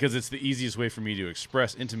 Yeah. Because it's the easiest way for me to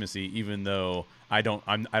express intimacy, even though I don't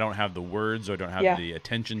have the words, or I don't have the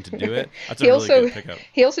attention to do it. That's a really good pickup.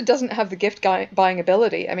 He also doesn't have the gift buying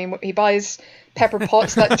ability. I mean, he buys Pepper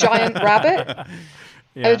Potts, that giant rabbit.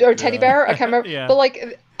 Or teddy bear, I can't remember.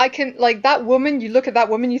 But that woman, you look at that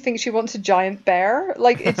woman, you think she wants a giant bear.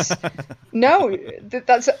 It's no,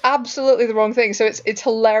 that's absolutely the wrong thing. So it's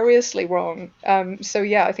hilariously wrong. So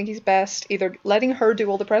yeah, I think he's best either letting her do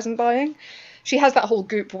all the present buying. She has that whole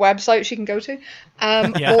Goop website she can go to,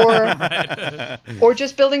 or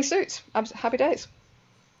just building suits. Happy days.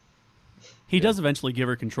 He does eventually give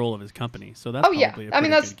her control of his company, so that's probably a pretty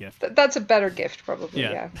good gift. That's a better gift, probably,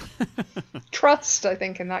 yeah. Trust, I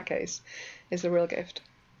think, in that case, is the real gift.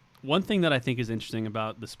 One thing that I think is interesting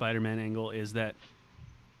about the Spider-Man angle is that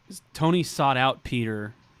Tony sought out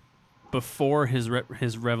Peter before his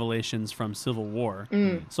revelations from Civil War.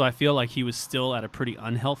 So I feel like he was still at a pretty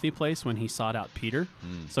unhealthy place when he sought out Peter.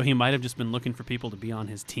 So he might have just been looking for people to be on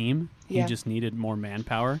his team. He just needed more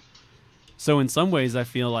manpower. So in some ways, I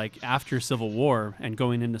feel like after Civil War and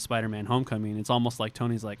going into Spider-Man Homecoming, it's almost like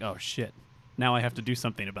Tony's like, oh, shit, now I have to do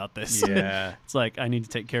something about this. Yeah. It's like, I need to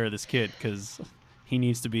take care of this kid because he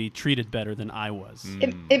needs to be treated better than I was.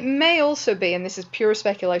 It may also be, and this is pure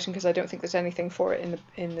speculation because I don't think there's anything for it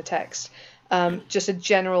in the text, just a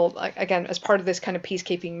general, again, as part of this kind of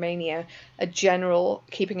peacekeeping mania, a general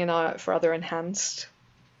keeping an eye out for other enhanced.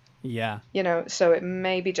 Yeah. So it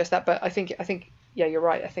may be just that, but I think yeah, you're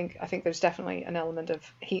right. I think there's definitely an element of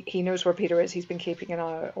he knows where Peter is. He's been keeping an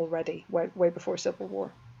eye out already, way before Civil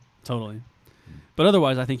War. Totally. But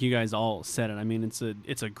otherwise, I think you guys all said it. I mean,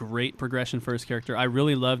 it's a great progression for his character. I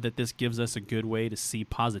really love that this gives us a good way to see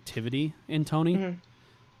positivity in Tony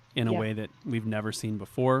in a way that we've never seen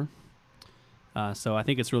before. So I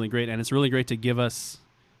think it's really great, and it's really great to give us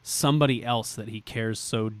somebody else that he cares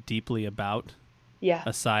so deeply about. Yeah.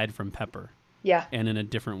 Aside from Pepper. Yeah. And in a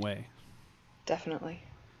different way. Definitely.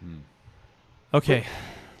 Okay,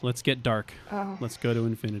 let's get dark. Let's go to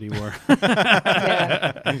Infinity War.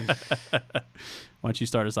 Yeah. Why don't you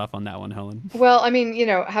start us off on that one, Helen? Well, I mean,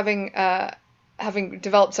 having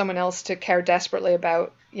developed someone else to care desperately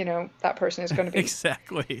about, that person is going to be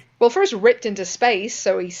exactly. Well, first ripped into space,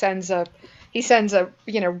 so he sends a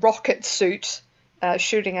rocket suit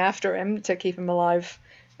shooting after him to keep him alive.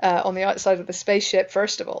 On the outside of the spaceship,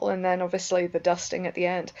 first of all, and then obviously the dusting at the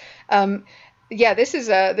end. This is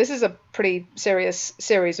a pretty serious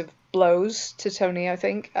series of blows to Tony, I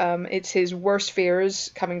think. It's his worst fears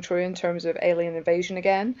coming true in terms of alien invasion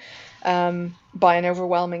again, by an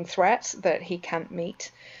overwhelming threat that he can't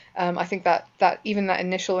meet. I think that even that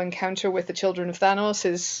initial encounter with the children of Thanos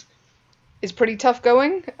is pretty tough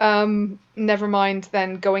going. Never mind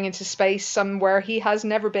then going into space somewhere he has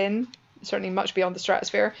never been, certainly much beyond the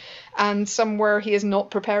stratosphere, and somewhere he is not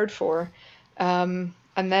prepared for.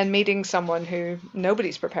 And then meeting someone who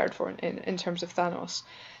nobody's prepared for in terms of Thanos.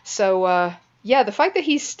 So, the fact that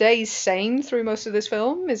he stays sane through most of this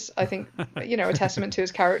film is, I think, a testament to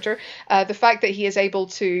his character. The fact that he is able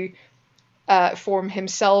to form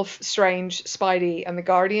himself, Strange, Spidey, and the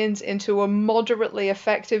Guardians into a moderately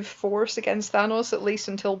effective force against Thanos, at least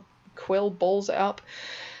until Quill balls it up,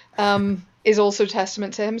 is also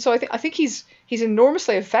testament to him. So I think he's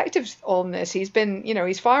enormously effective on this. He's been,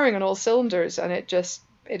 he's firing on all cylinders, and it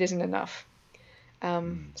isn't enough.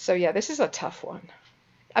 So yeah, this is a tough one.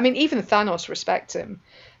 I mean, even Thanos respects him.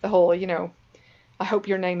 The whole, I hope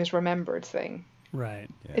your name is remembered thing. Right.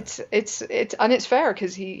 Yeah. It's fair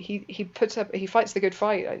because he fights the good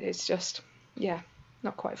fight. It's just,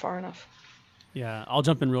 not quite far enough. Yeah, I'll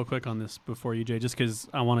jump in real quick on this before you, Jay, just because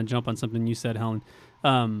I want to jump on something you said, Helen.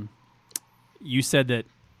 You said that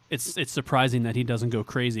it's surprising that he doesn't go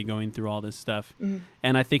crazy going through all this stuff.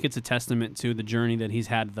 And I think it's a testament to the journey that he's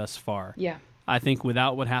had thus far. Yeah. I think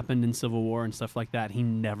without what happened in Civil War and stuff like that, he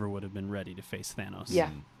never would have been ready to face Thanos. Yeah,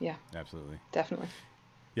 yeah. Absolutely. Definitely.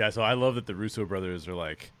 Yeah, so I love that the Russo brothers are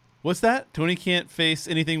like, what's that? Tony can't face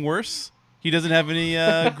anything worse? He doesn't have any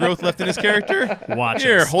growth left in his character? Watch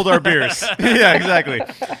Here, us. hold our beers. Yeah, exactly.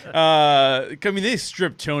 I mean, they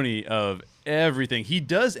strip Tony of everything. He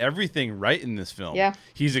does everything right in this film. Yeah.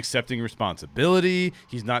 He's accepting responsibility.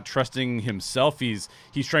 He's not trusting himself. He's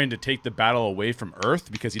trying to take the battle away from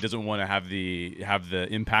Earth because he doesn't want to have the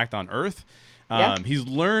impact on Earth. Yeah. He's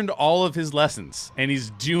learned all of his lessons, and he's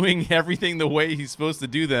doing everything the way he's supposed to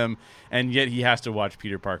do them, and yet he has to watch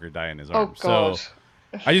Peter Parker die in his arms. God. So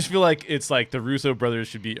I just feel like it's like the Russo brothers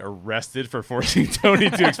should be arrested for forcing Tony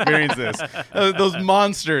to experience this. Those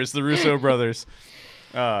monsters, the Russo brothers.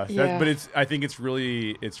 But I think it's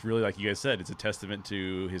really like you guys said, it's a testament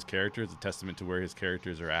to his character. It's a testament to where his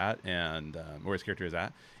characters are at and where his character is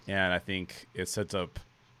at. And I think it sets up.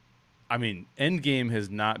 I mean, Endgame has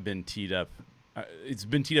not been teed up. It's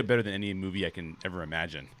been teed up better than any movie I can ever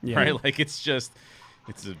imagine. Yeah. Right? Like it's a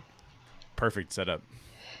perfect setup.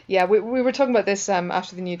 Yeah, we were talking about this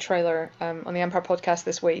after the new trailer on the Empire podcast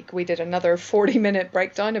this week. We did another 40-minute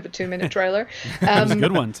breakdown of a 2-minute trailer. It was a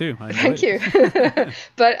good one too. Thank you.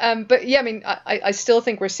 But yeah, I mean, I still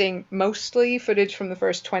think we're seeing mostly footage from the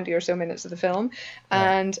first 20 or so minutes of the film,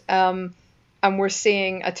 and we're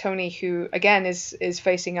seeing a Tony who again is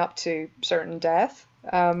facing up to certain death,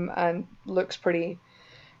 and looks pretty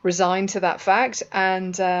resigned to that fact,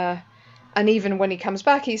 and even when he comes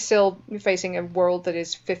back, he's still facing a world that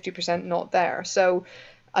is 50% not there. So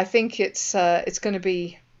I think it's going to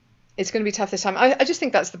be tough this time. I just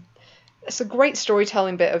think it's a great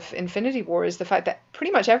storytelling bit of Infinity War, is the fact that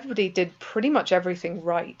pretty much everybody did pretty much everything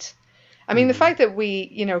right. I mean, the fact that we,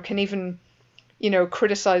 can even,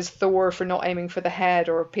 criticize Thor for not aiming for the head,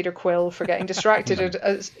 or Peter Quill for getting distracted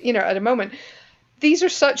at a moment. These are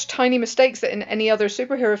such tiny mistakes that in any other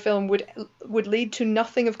superhero film would lead to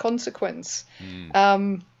nothing of consequence.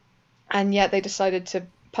 And yet they decided to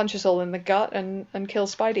punch us all in the gut and kill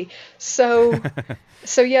Spidey. So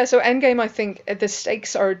Endgame, I think the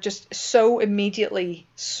stakes are just so immediately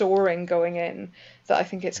soaring going in that I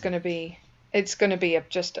think it's going to be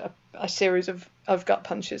just a series of gut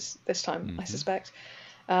punches this time, I suspect,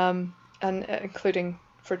 and including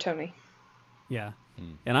for Tony. Yeah.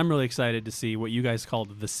 And I'm really excited to see what you guys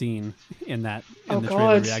called the scene in the trailer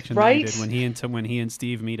God, reaction right? that you did when he and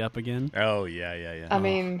Steve meet up again. Oh yeah. I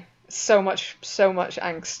mean, so much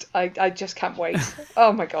angst. I just can't wait.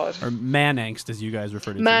 Oh my God. Or man angst, as you guys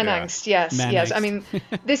refer to it. Man angst, yes, Man yes. angst. I mean,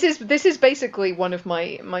 this is basically one of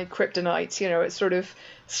my kryptonites. It's sort of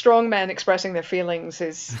strong men expressing their feelings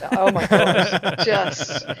is, oh my God,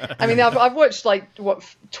 just. I mean, I've watched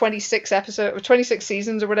 26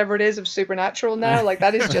 seasons or whatever it is of Supernatural now. Like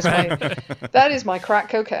that is my crack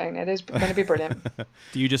cocaine. It is going to be brilliant.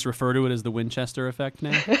 Do you just refer to it as the Winchester effect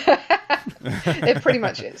now? It pretty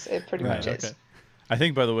much is. It pretty much is. Okay. I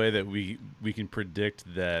think, by the way, that we can predict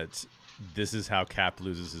that this is how Cap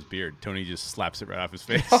loses his beard. Tony just slaps it right off his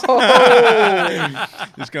face. Oh.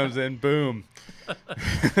 Just comes in, boom.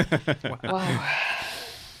 Wow.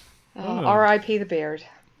 R.I.P. the beard.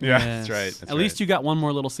 Yeah, Yes. that's right. At least you got one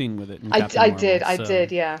more little scene with it. In I Captain Marvel,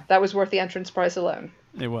 did. Yeah, that was worth the entrance price alone.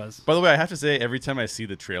 It was. By the way, I have to say, every time I see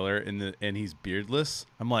the trailer and he's beardless,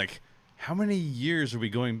 I'm like, how many years are we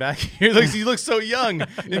going back here? He looks so young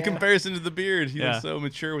in comparison to the beard. He looks so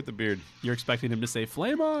mature with the beard. You're expecting him to say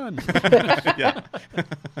 "Flame on." Yeah.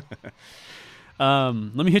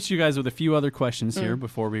 Let me hit you guys with a few other questions here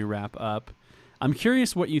before we wrap up. I'm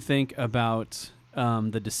curious what you think about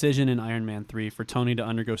the decision in Iron Man 3 for Tony to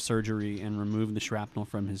undergo surgery and remove the shrapnel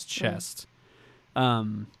from his chest.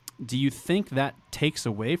 Do you think that takes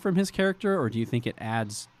away from his character, or do you think it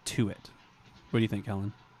adds to it? What do you think,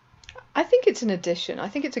 Helen? I think it's an addition. I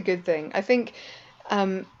think it's a good thing. I think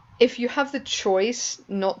if you have the choice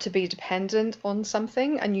not to be dependent on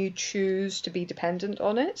something and you choose to be dependent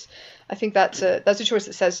on it, I think that's a choice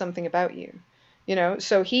that says something about you.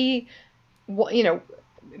 So the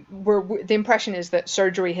impression is that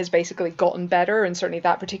surgery has basically gotten better, and certainly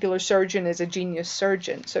that particular surgeon is a genius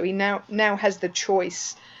surgeon. So he now has the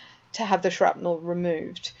choice to have the shrapnel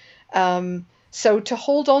removed. So to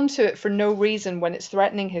hold on to it for no reason when it's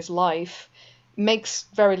threatening his life makes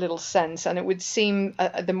very little sense, and it would seem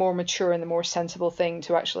the more mature and the more sensible thing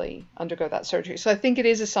to actually undergo that surgery. So I think it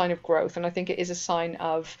is a sign of growth, and I think it is a sign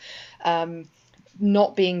of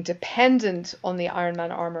not being dependent on the Iron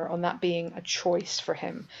Man armor, on that being a choice for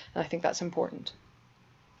him. And I think that's important.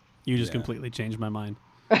 You just completely changed my mind.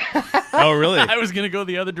 Oh, really? I was going to go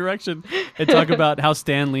the other direction and talk about how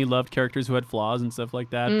Stan Lee loved characters who had flaws and stuff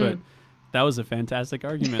like that, but that was a fantastic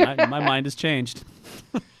argument. My mind has changed.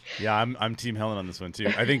 Yeah, I'm Team Helen on this one too.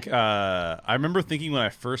 I think I remember thinking when I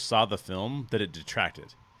first saw the film that it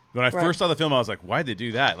detracted. When I first saw the film, I was like, "Why'd they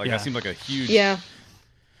do that?" Like that seemed like a huge. Yeah.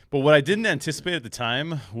 But what I didn't anticipate at the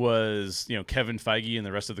time was, Kevin Feige and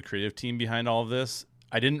the rest of the creative team behind all of this.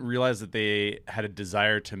 I didn't realize that they had a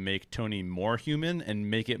desire to make Tony more human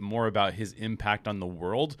and make it more about his impact on the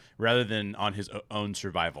world rather than on his own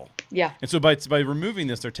survival. Yeah. And so by removing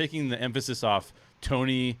this, they're taking the emphasis off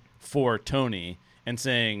Tony for Tony and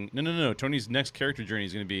saying, no, Tony's next character journey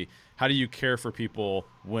is going to be, how do you care for people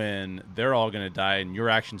when they're all going to die and your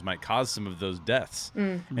actions might cause some of those deaths?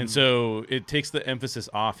 Mm-hmm. And so it takes the emphasis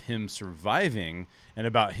off him surviving and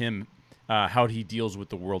about him, how he deals with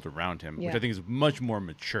the world around him, which I think is much more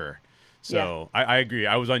mature. So I agree.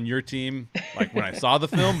 I was on your team like when I saw the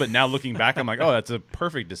film, but now looking back, I'm like, oh, that's a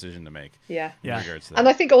perfect decision to make. Yeah. In regards to that. And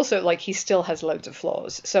I think also like he still has loads of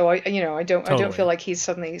flaws. So I don't feel like he's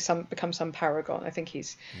suddenly become some paragon. I think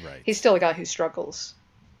he's still a guy who struggles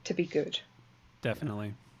to be good.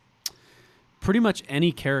 Definitely. Pretty much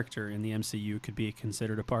any character in the MCU could be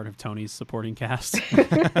considered a part of Tony's supporting cast. So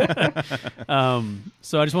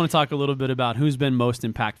I just want to talk a little bit about who's been most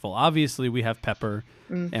impactful. Obviously, we have Pepper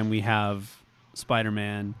and we have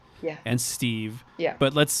Spider-Man and Steve. Yeah.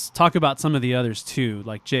 But let's talk about some of the others too.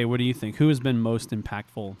 Like Jay, what do you think? Who has been most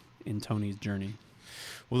impactful in Tony's journey?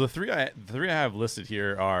 Well, the three I have listed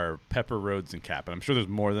here are Pepper, Rhodes, and Cap. And I'm sure there's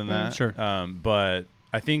more than that. Sure. But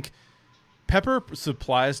I think Pepper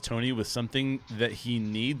supplies Tony with something that he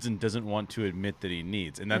needs and doesn't want to admit that he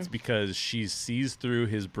needs. And that's because she sees through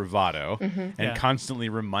his bravado and constantly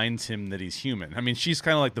reminds him that he's human. I mean, she's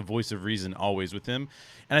kind of like the voice of reason always with him.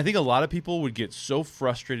 And I think a lot of people would get so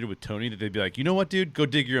frustrated with Tony that they'd be like, you know what, dude, go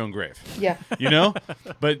dig your own grave. Yeah.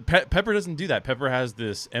 But Pepper doesn't do that. Pepper has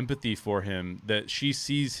this empathy for him that she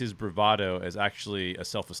sees his bravado as actually a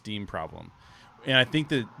self-esteem problem. And I think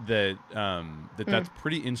that's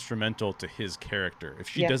pretty instrumental to his character. If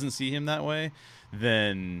she doesn't see him that way,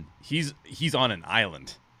 then he's on an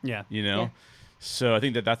island. Yeah. So I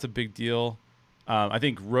think that's a big deal. I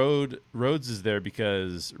think Rhodes is there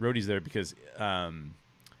because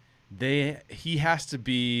he has to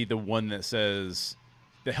be the one that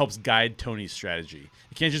helps guide Tony's strategy.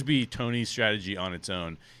 It can't just be Tony's strategy on its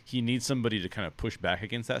own. He needs somebody to kind of push back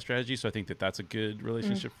against that strategy. So I think that's a good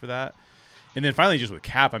relationship for that. And then finally, just with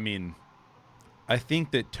Cap, I mean, I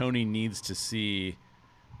think that Tony needs to see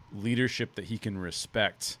leadership that he can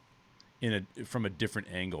respect from a different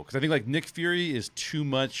angle. Because I think like Nick Fury is too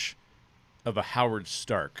much of a Howard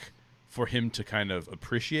Stark for him to kind of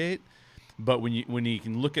appreciate. But when you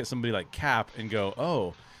can look at somebody like Cap and go,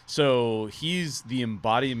 oh, so he's the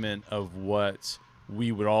embodiment of what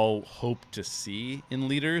we would all hope to see in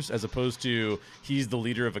leaders, as opposed to he's the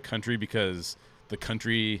leader of a country because the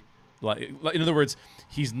country. Like, in other words,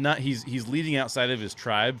 he's leading outside of his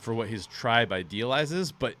tribe for what his tribe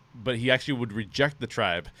idealizes, but he actually would reject the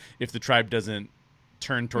tribe if the tribe doesn't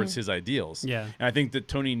turn towards his ideals. Yeah. And I think that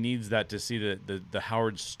Tony needs that to see that the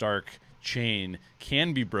Howard Stark chain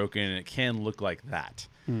can be broken and it can look like that.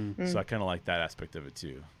 So I kind of like that aspect of it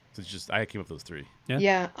too. So it's just, I came up with those three.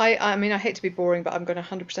 Yeah. I mean, I hate to be boring, but I'm going to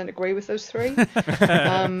 100% agree with those three.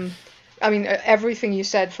 I mean, everything you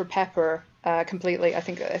said for Pepper, completely. I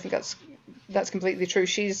think that's completely true.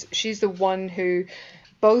 She's the one who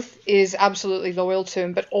both is absolutely loyal to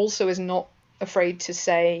him, but also is not afraid to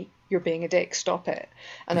say, you're being a dick, stop it.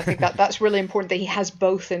 And I think that's really important that he has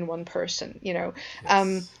both in one person,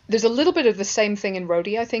 Yes. There's a little bit of the same thing in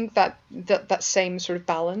Rhodey, I think, that same sort of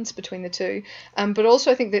balance between the two. But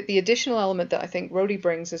also I think that the additional element that I think Rhodey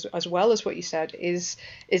brings, as well as what you said, is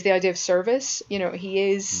the idea of service.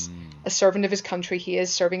 He is a servant of his country. He is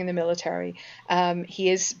serving in the military. He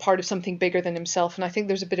is part of something bigger than himself. And I think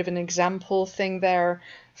there's a bit of an example thing there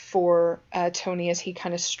for Tony as he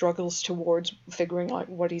kind of struggles towards figuring out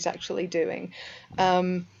what he's actually doing.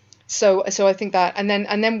 So I think that, and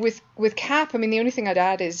then with Cap, I mean, the only thing I'd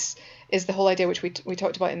add is the whole idea, which we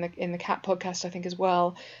talked about in the Cap podcast, I think, as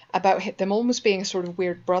well, about them almost being a sort of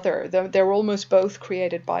weird brother. They're almost both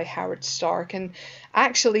created by Howard Stark, and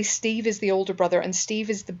actually Steve is the older brother, and Steve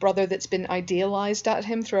is the brother that's been idealized at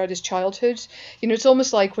him throughout his childhood. It's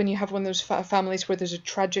almost like when you have one of those families where there's a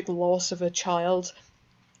tragic loss of a child,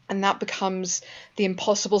 and that becomes the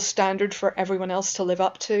impossible standard for everyone else to live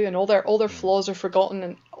up to, and all their flaws are forgotten,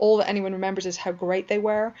 and all that anyone remembers is how great they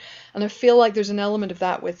were. And I feel like there's an element of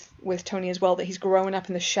that with Tony as well, that he's growing up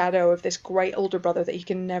in the shadow of this great older brother that he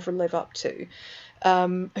can never live up to,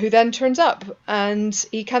 who then turns up, and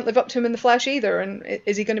he can't live up to him in the flesh either. And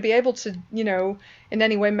is he going to be able to, in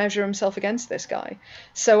any way measure himself against this guy?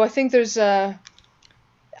 So I think I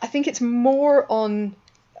think it's more on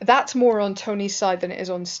that's more on Tony's side than it is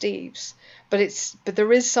on Steve's. But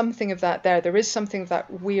there is something of that there. There is something of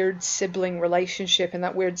that weird sibling relationship and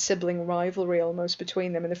that weird sibling rivalry almost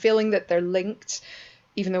between them, and the feeling that they're linked,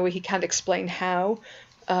 even though he can't explain how.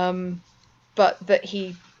 But that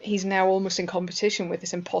he's now almost in competition with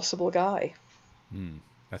this impossible guy.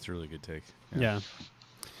 That's a really good take. Yeah.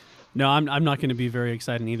 No, I'm not going to be very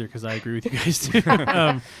exciting either because I agree with you guys too.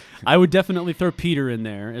 I would definitely throw Peter in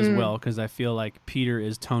there as well because I feel like Peter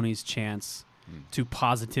is Tony's chance to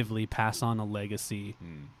positively pass on a legacy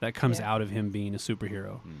that comes out of him being a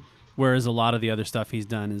superhero. Whereas a lot of the other stuff he's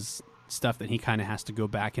done is stuff that he kind of has to go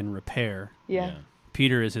back and repair. Yeah.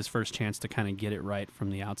 Peter is his first chance to kind of get it right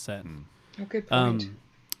from the outset. Oh, good point.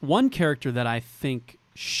 One character that I think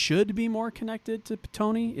should be more connected to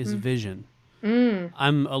Tony is Vision.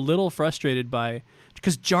 I'm a little frustrated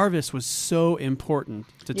because Jarvis was so important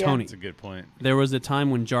to Tony. That's a good point. There was a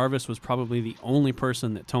time when Jarvis was probably the only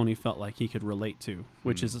person that Tony felt like he could relate to,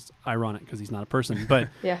 which is ironic because he's not a person. But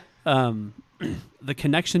the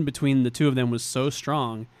connection between the two of them was so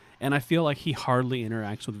strong, and I feel like he hardly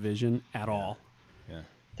interacts with Vision at all. Yeah.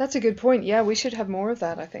 That's a good point. Yeah, we should have more of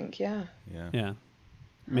that, I think. Yeah.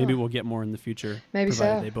 Maybe we'll get more in the future. Maybe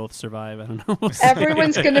provided so. They both survive. I don't know. We'll see.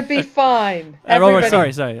 Everyone's going to be fine.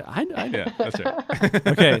 Sorry. I Yeah, that's right.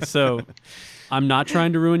 Okay, so I'm not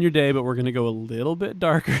trying to ruin your day, but we're going to go a little bit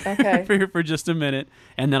darker for just a minute,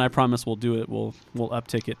 and then I promise we'll do it. We'll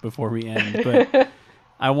uptick it before we end. But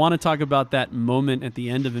I want to talk about that moment at the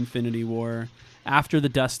end of Infinity War, after the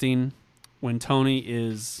dusting, when Tony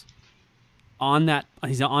is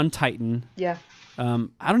he's on Titan. Yeah.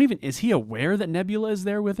 Is he aware that Nebula is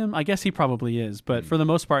there with him? I guess he probably is, but for the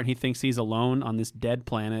most part, he thinks he's alone on this dead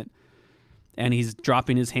planet, and he's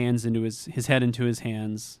dropping his hands into his head into his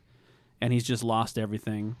hands, and he's just lost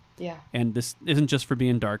everything. Yeah. And this isn't just for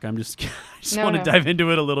being dark. I just want to dive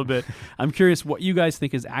into it a little bit. I'm curious what you guys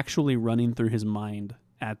think is actually running through his mind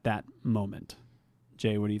at that moment.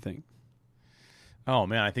 Jay, what do you think? Oh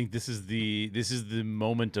man, I think this is the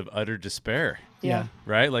moment of utter despair. Yeah.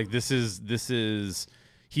 Right? Like this is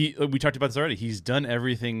we talked about this already. He's done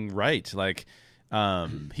everything right. Like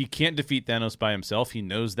he can't defeat Thanos by himself. He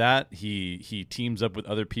knows that. He teams up with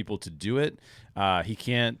other people to do it. He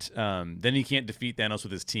can't defeat Thanos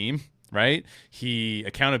with his team, right?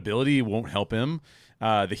 Accountability won't help him.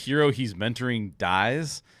 The hero he's mentoring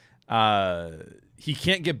dies. He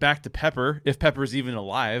can't get back to Pepper if Pepper's even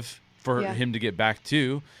alive for him to get back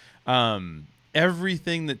to.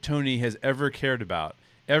 Everything that Tony has ever cared about,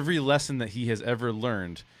 every lesson that he has ever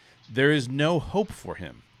learned, there is no hope for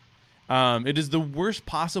him. It is the worst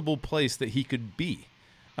possible place that he could be.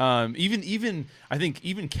 Even I think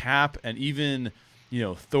even Cap and even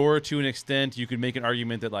Thor to an extent, you could make an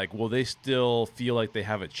argument that they still feel like they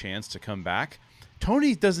have a chance to come back.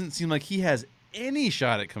 Tony doesn't seem like he has any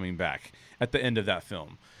shot at coming back at the end of that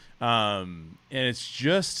film. And it's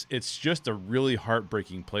just a really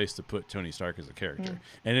heartbreaking place to put Tony Stark as a character.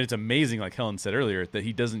 And it's amazing, like Helen said earlier, that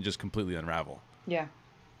he doesn't just completely unravel. Yeah.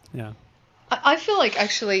 Yeah. I feel like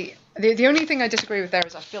actually the only thing I disagree with there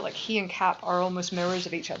is I feel like he and Cap are almost mirrors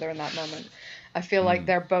of each other in that moment. I feel like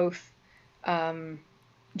they're both they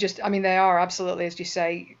are absolutely, as you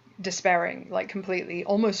say, despairing, like completely,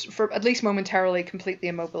 almost for at least momentarily, completely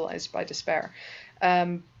immobilized by despair.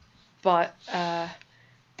 But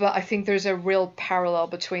I think there's a real parallel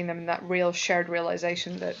between them and that real shared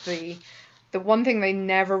realization that the one thing they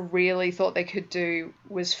never really thought they could do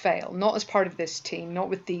was fail. Not as part of this team, not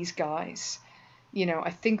with these guys. I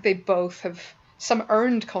think they both have some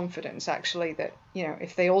earned confidence, actually, that,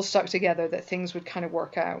 if they all stuck together, that things would kind of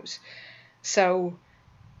work out. So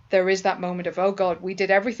there is that moment of, oh God, we did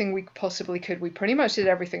everything we possibly could. We pretty much did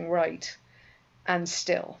everything right. And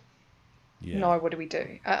still, now what do we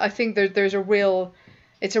do? I think there's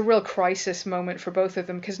it's a real crisis moment for both of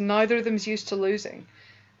them because neither of them's used to losing,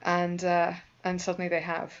 and suddenly they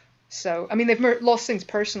have. So they've lost things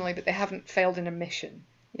personally, but they haven't failed in a mission,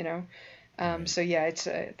 So yeah, it's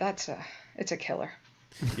a killer.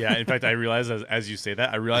 Yeah, in fact, I realize as you say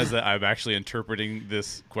that, that I'm actually interpreting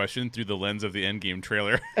this question through the lens of the Endgame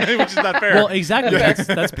trailer, which is not fair. Well, exactly.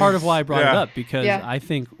 That's part of why I brought it up because I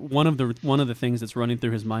think one of the things that's running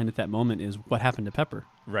through his mind at that moment is what happened to Pepper.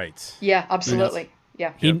 Right. Yeah, absolutely.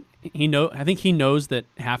 Yeah. I think he knows that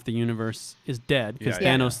half the universe is dead because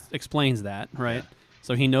Thanos explains that, right? Yeah.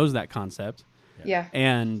 So he knows that concept. Yeah.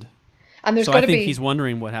 And there's so I think he's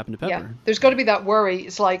wondering what happened to Pepper. Yeah. There's got to be that worry.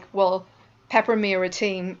 It's like, well, Pepper and me are a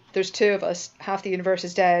team. There's two of us. Half the universe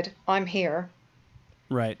is dead. I'm here.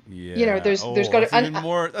 Right. Yeah. There's got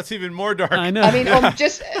to. That's even more dark. I know.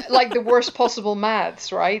 just like the worst possible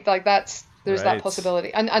maths, right? Like that's There's that Right.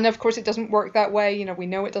 possibility. And of course it doesn't work that way. You know, we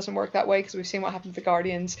know it doesn't work that way because we've seen what happened to the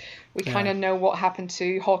Guardians. We kind of know what happened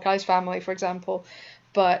to Hawkeye's family, for example.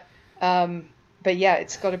 But yeah,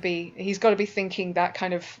 he's got to be thinking that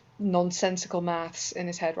kind of nonsensical maths in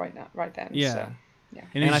his head right then. Yeah. So, yeah.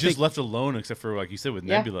 And he's just left alone, except for, like you said, with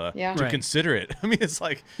Nebula, yeah. to Right. consider it. I mean, it's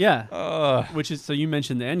like, Yeah. Which is, so you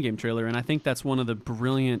mentioned the Endgame trailer, and I think that's one of the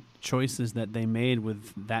brilliant choices that they made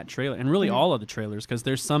with that trailer, and really all of the trailers, because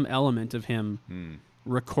there's some element of him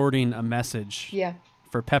recording a message Yeah.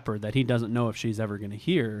 for Pepper that he doesn't know if she's ever going to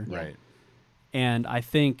hear. right. And I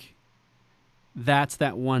think that's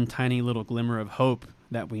that one tiny little glimmer of hope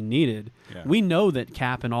that we needed. Yeah. We know that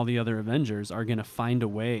Cap and all the other Avengers are going to find a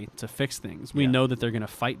way to fix things. We Yeah. know that they're going to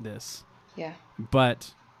fight this. Yeah.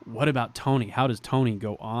 But what about Tony? How does Tony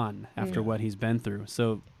go on after what he's been through?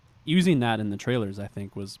 So using that in the trailers, I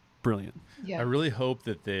think, was brilliant. Yeah. I really hope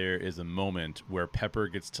that there is a moment where Pepper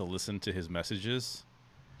gets to listen to his messages,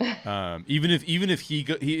 even if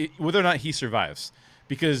he whether or not he survives,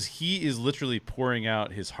 because he is literally pouring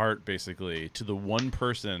out his heart basically to the one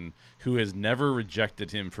person who has never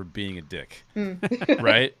rejected him for being a dick,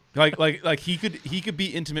 right? Like he could be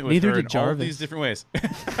intimate with Neither her did in all Jarvis. these different ways.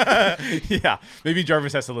 Yeah, maybe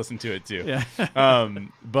Jarvis has to listen to it too. Yeah.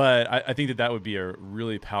 But I think that would be a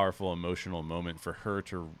really powerful emotional moment for her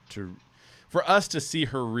for us to see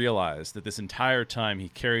her realize that this entire time he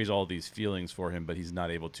carries all these feelings for him, but he's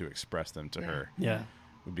not able to express them to her. Yeah.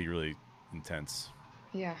 Would be really intense.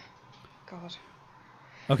 Yeah. God.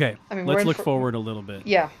 Okay. I mean, we're let's in look for- forward a little bit.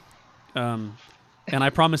 Yeah. And I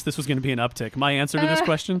promised this was going to be an uptick. My answer to this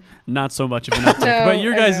question, not so much of an uptick. No, but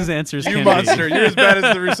your I guys' know. answers You can monster! be. You're as bad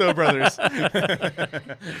as the Russo brothers.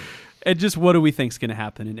 And just what do we think is going to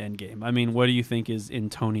happen in Endgame? I mean, what do you think is in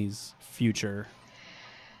Tony's future?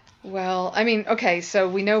 Well, I mean, okay, so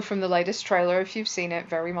we know from the latest trailer, if you've seen it,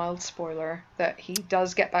 very mild spoiler, that he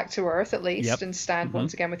does get back to Earth at least Yep. and stand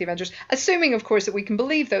once again with the Avengers. Assuming, of course, that we can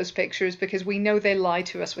believe those pictures because we know they lie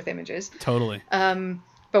to us with images. Totally.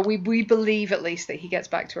 But we believe at least that he gets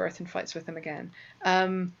back to Earth and fights with them again.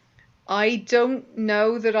 I don't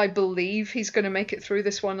know that I believe he's going to make it through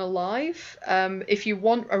this one alive. If you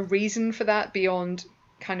want a reason for that beyond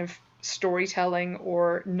kind of storytelling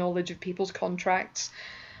or knowledge of people's contracts,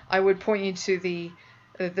 I would point you to the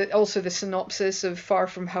synopsis of Far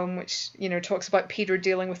From Home, which talks about Peter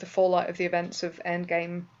dealing with the fallout of the events of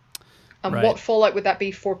Endgame. And Right. what fallout would that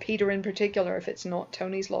be for Peter in particular if it's not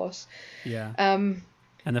Tony's loss? Yeah.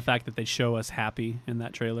 And the fact that they show us Happy in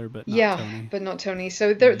that trailer, but not Tony. But not Tony.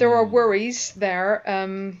 So there are worries there,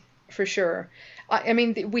 for sure. I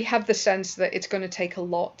mean, we have the sense that it's going to take a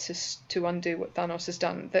lot to undo what Thanos has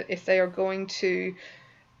done. That if they are going to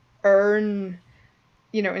earn,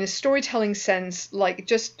 in a storytelling sense, like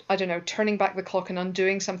just, I don't know, turning back the clock and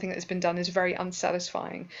undoing something that has been done is very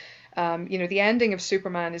unsatisfying. The ending of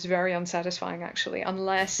Superman is very unsatisfying, actually,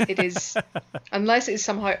 unless it is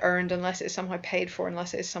somehow earned, unless it's somehow paid for,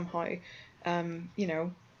 unless it is somehow,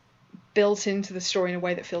 built into the story in a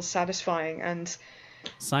way that feels satisfying and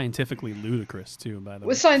Scientifically ludicrous, too, by the way.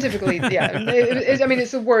 well, scientifically, yeah. I mean,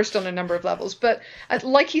 it's the worst on a number of levels. But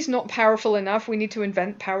like he's not powerful enough, we need to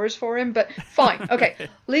invent powers for him. But fine, okay.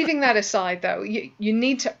 Leaving that aside, though, you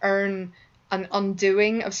need to earn an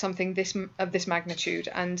undoing of something of this magnitude,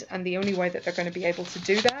 and the only way that they're going to be able to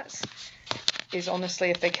do that is honestly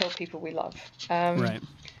if they kill people we love. Right.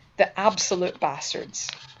 The absolute bastards.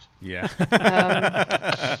 Yeah.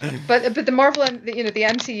 But the Marvel and the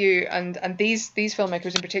MCU and these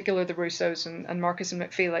filmmakers in particular, the Russos and Marcus and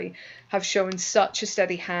McFeely, have shown such a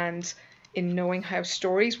steady hand in knowing how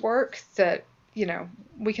stories work that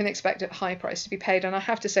we can expect a high price to be paid. And I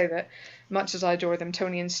have to say that much as I adore them,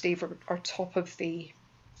 Tony and Steve are top of the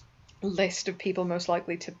list of people most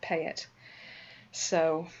likely to pay it.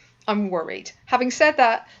 So I'm worried. Having said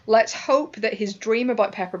that, let's hope that his dream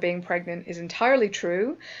about Pepper being pregnant is entirely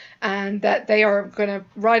true and that they are going to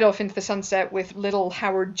ride off into the sunset with little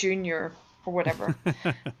Howard Jr. or whatever.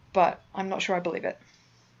 But I'm not sure I believe it.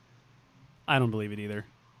 I don't believe it either.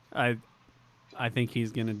 I think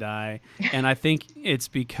he's going to die. And I think it's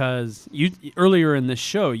because earlier in this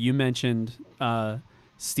show, you mentioned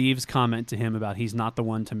Steve's comment to him about he's not the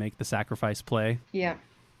one to make the sacrifice play. Yeah.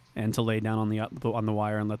 And to lay down on the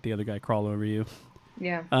wire and let the other guy crawl over you.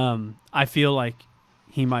 Yeah. I feel like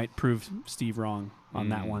he might prove Steve wrong on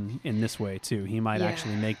that one in this way too. He might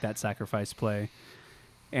actually make that sacrifice play.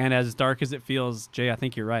 And as dark as it feels, Jay, I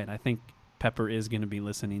think you're right. I think Pepper is going to be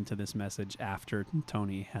listening to this message after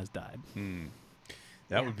Tony has died.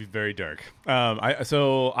 That would be very dark.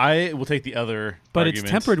 So I will take the other But argument.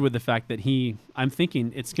 it's tempered with the fact that I'm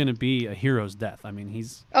thinking it's going to be a hero's death. I mean,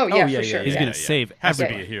 he's Oh yeah, for sure. He's gonna save Has to be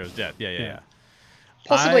everybody. a hero's death. Yeah.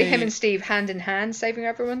 Possibly him and Steve hand in hand saving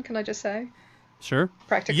everyone. Can I just say? Sure.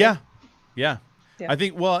 Practically. Yeah. Yeah. I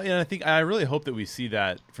think. Well, and I really hope that we see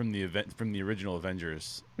that from the original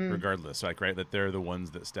Avengers, regardless. Like, right, that they're the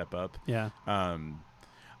ones that step up. Yeah.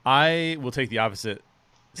 I will take the opposite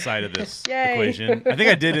side of this Yay. equation. I think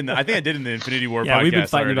I did in the Infinity War Yeah, podcast. we've been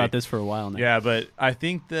fighting already. about this for a while now. Yeah, but I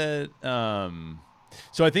think that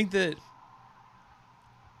so I think that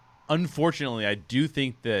unfortunately I do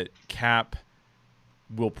think that Cap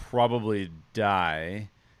will probably die.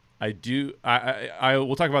 I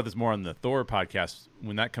will talk about this more on the Thor podcast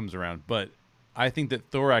when that comes around, but I think that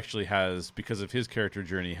Thor actually has, because of his character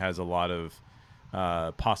journey, has a lot of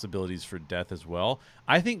possibilities for death as well.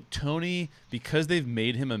 I think Tony, because they've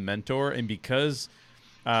made him a mentor, and because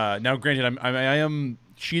now granted I am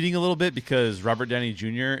cheating a little bit because Robert Downey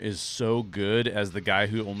Jr. is so good as the guy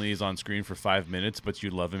who only is on screen for 5 minutes, but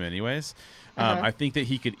you love him anyways. I think that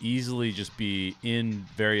he could easily just be in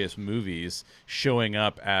various movies showing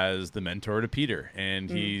up as the mentor to Peter,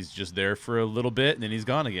 and he's just there for a little bit and then he's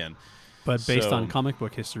gone again. But based on comic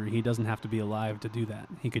book history, he doesn't have to be alive to do that.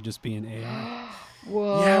 He could just be an AI.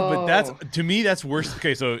 Whoa. Yeah, but to me that's worse.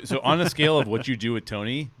 Okay, so on a scale of what you do with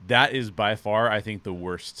Tony, that is by far, I think, the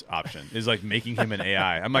worst option is like making him an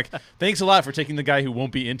AI. I'm like, thanks a lot for taking the guy who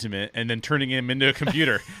won't be intimate and then turning him into a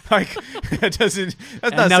computer. Like that's not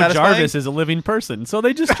And now satisfying. Jarvis is a living person, so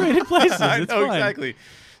they just traded places. I It's know, fine. exactly.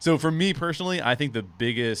 So for me personally, I think the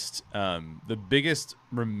biggest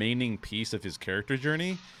remaining piece of his character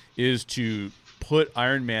journey is to put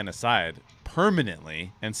Iron Man aside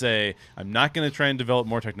permanently and say, I'm not going to try and develop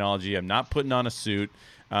more technology. I'm not putting on a suit.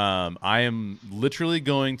 I am literally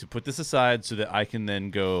going to put this aside so that I can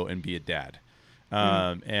then go and be a dad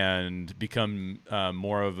and become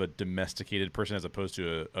more of a domesticated person as opposed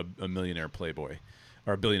to a millionaire playboy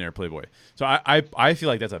or a billionaire playboy. So I feel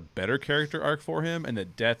like that's a better character arc for him, and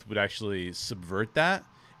that death would actually subvert that.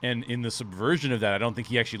 And in the subversion of that, I don't think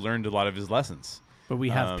he actually learned a lot of his lessons. But we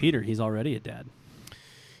have Peter. He's already a dad.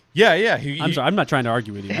 Yeah. I'm sorry. I'm not trying to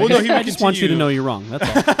argue with you. Well, no, he I would just want you to continue- know you're wrong. That's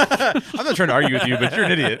all. I'm not trying to argue with you, but you're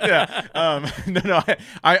an idiot. Yeah. No.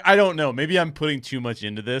 I don't know. Maybe I'm putting too much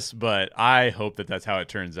into this, but I hope that that's how it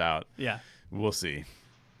turns out. Yeah. We'll see.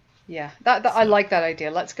 Yeah, that I like that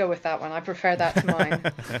idea. Let's go with that one. I prefer that to mine.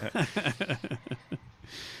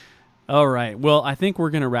 All right. Well, I think we're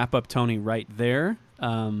going to wrap up Tony right there.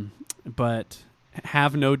 But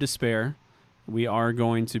have no despair. We are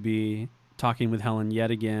going to be talking with Helen yet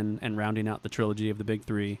again and rounding out the trilogy of the big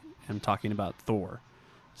three and talking about Thor.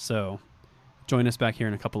 So join us back here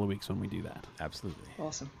in a couple of weeks when we do that. Absolutely.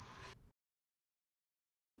 Awesome.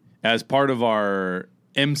 As part of our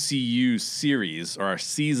MCU series, or our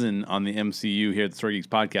season on the MCU here at the Story Geeks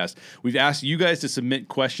podcast, we've asked you guys to submit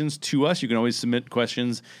questions to us. You can always submit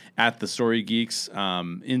questions at the Story Geeks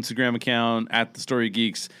Instagram account, at the Story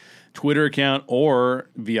Geeks Twitter account, or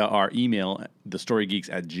via our email,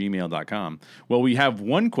 thestorygeeks@gmail.com. Well, we have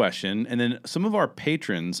one question, and then some of our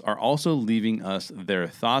patrons are also leaving us their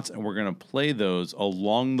thoughts, and we're going to play those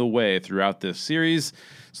along the way throughout this series.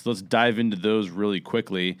 So let's dive into those really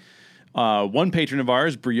quickly. One patron of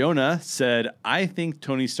ours, Briona, said, I think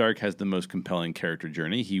Tony Stark has the most compelling character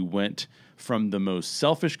journey. He went from the most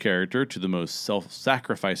selfish character to the most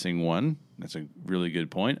self-sacrificing one. That's a really good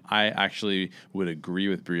point. I actually would agree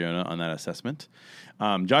with Briona on that assessment.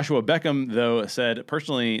 Joshua Beckham, though, said,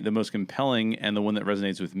 personally, the most compelling and the one that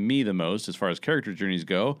resonates with me the most as far as character journeys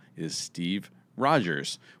go is Steve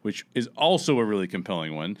Rogers, which is also a really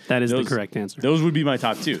compelling one. That is the correct answer. Those would be my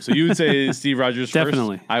top two. So you would say Steve Rogers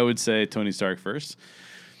Definitely. first. I would say Tony Stark first.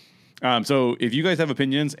 So if you guys have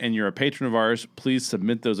opinions and you're a patron of ours, please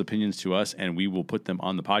submit those opinions to us and we will put them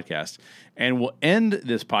on the podcast. And we'll end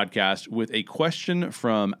this podcast with a question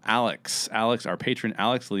from Alex. Alex, our patron,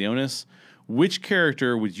 Alex Leonis. Which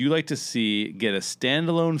character would you like to see get a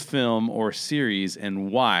standalone film or series,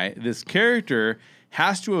 and why? This character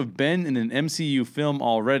has to have been in an MCU film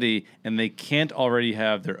already, and they can't already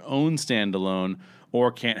have their own standalone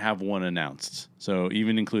or can't have one announced. So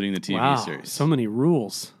even including the TV series. So many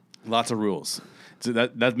rules. Lots of rules. So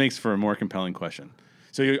that makes for a more compelling question.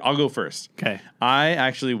 So I'll go first. Okay. I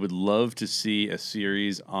actually would love to see a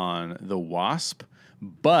series on the Wasp,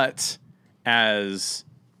 but as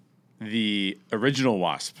the original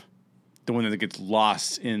Wasp, the one that gets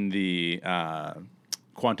lost in the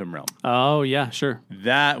Quantum Realm. Oh, yeah, sure.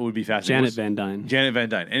 That would be fascinating. Janet Van Dyne. Janet Van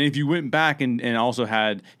Dyne. And if you went back and also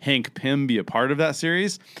had Hank Pym be a part of that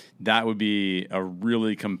series, that would be a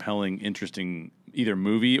really compelling, interesting either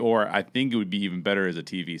movie, or I think it would be even better as a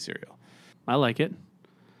TV serial. I like it.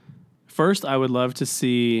 First, I would love to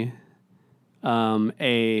see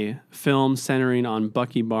a film centering on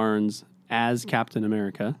Bucky Barnes as Captain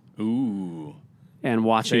America. Ooh. And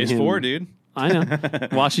watching Phase him... 4, dude. I know.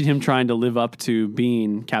 Watching him trying to live up to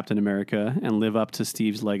being Captain America and live up to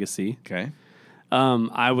Steve's legacy. Okay.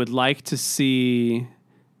 I would like to see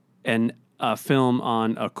a film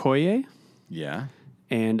on Okoye. Yeah.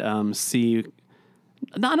 And see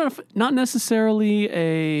not necessarily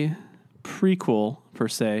a prequel per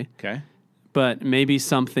se. Okay. But maybe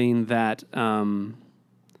something that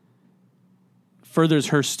furthers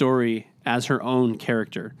her story as her own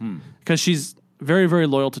character. Because she's very, very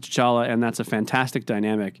loyal to T'Challa, and that's a fantastic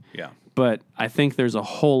dynamic. Yeah. But I think there's a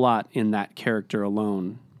whole lot in that character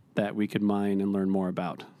alone that we could mine and learn more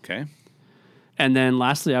about. Okay. And then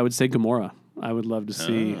lastly, I would say Gamora. I would love to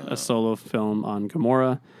see a solo film on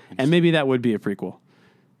Gamora, and maybe that would be a prequel.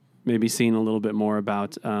 Maybe seeing a little bit more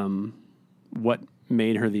about what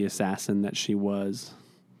made her the assassin that she was.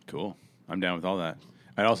 Cool. I'm down with all that.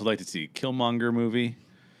 I'd also like to see a Killmonger movie.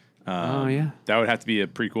 Oh, yeah. That would have to be a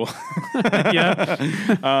prequel. Yeah.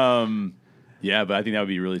 Yeah, but I think that would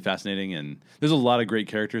be really fascinating. And there's a lot of great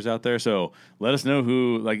characters out there. So let us know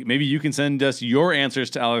who, like, maybe you can send us your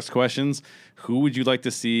answers to Alex's questions. Who would you like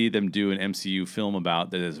to see them do an MCU film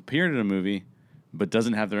about that has appeared in a movie but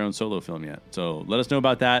doesn't have their own solo film yet? So let us know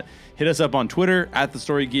about that. Hit us up on Twitter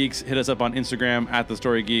 @TheStoryGeeks. Hit us up on Instagram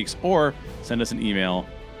 @TheStoryGeeks, or send us an email,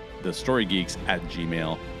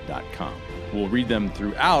 thestorygeeks@gmail.com. We'll read them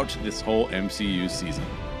throughout this whole MCU season.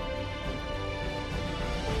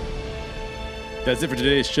 That's it for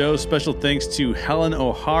today's show. Special thanks to Helen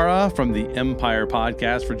O'Hara from the Empire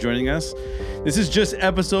Podcast for joining us. This is just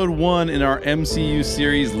episode 1 in our MCU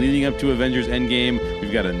series leading up to Avengers Endgame.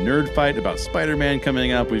 We've got a nerd fight about Spider-Man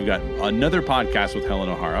coming up. We've got another podcast with Helen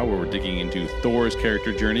O'Hara where we're digging into Thor's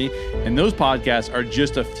character journey. And those podcasts are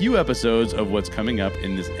just a few episodes of what's coming up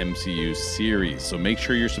in this MCU series. So make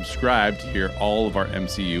sure you're subscribed to hear all of our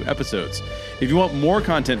MCU episodes. If you want more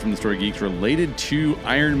content from The Story Geeks related to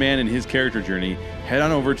Iron Man and his character journey, head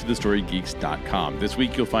on over to thestorygeeks.com. This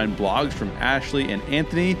week you'll find blogs from Ashley and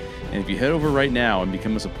Anthony. And if you head over right now and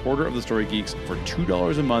become a supporter of The Story Geeks for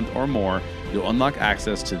 $2 a month or more, you'll unlock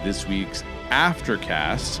access to this week's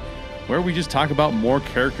Aftercast, where we just talk about more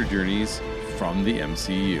character journeys from the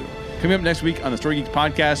MCU. Coming up next week on the Story Geeks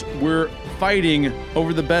podcast, we're fighting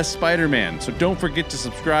over the best Spider-Man. So don't forget to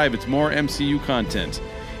subscribe. It's more MCU content.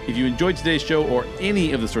 If you enjoyed today's show or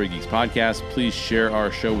any of the Story Geeks podcasts, please share our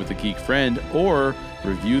show with a geek friend or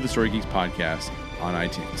review the Story Geeks podcast on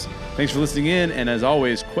iTunes. Thanks for listening in, and as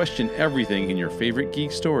always, question everything in your favorite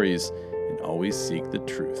geek stories and always seek the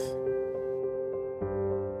truth.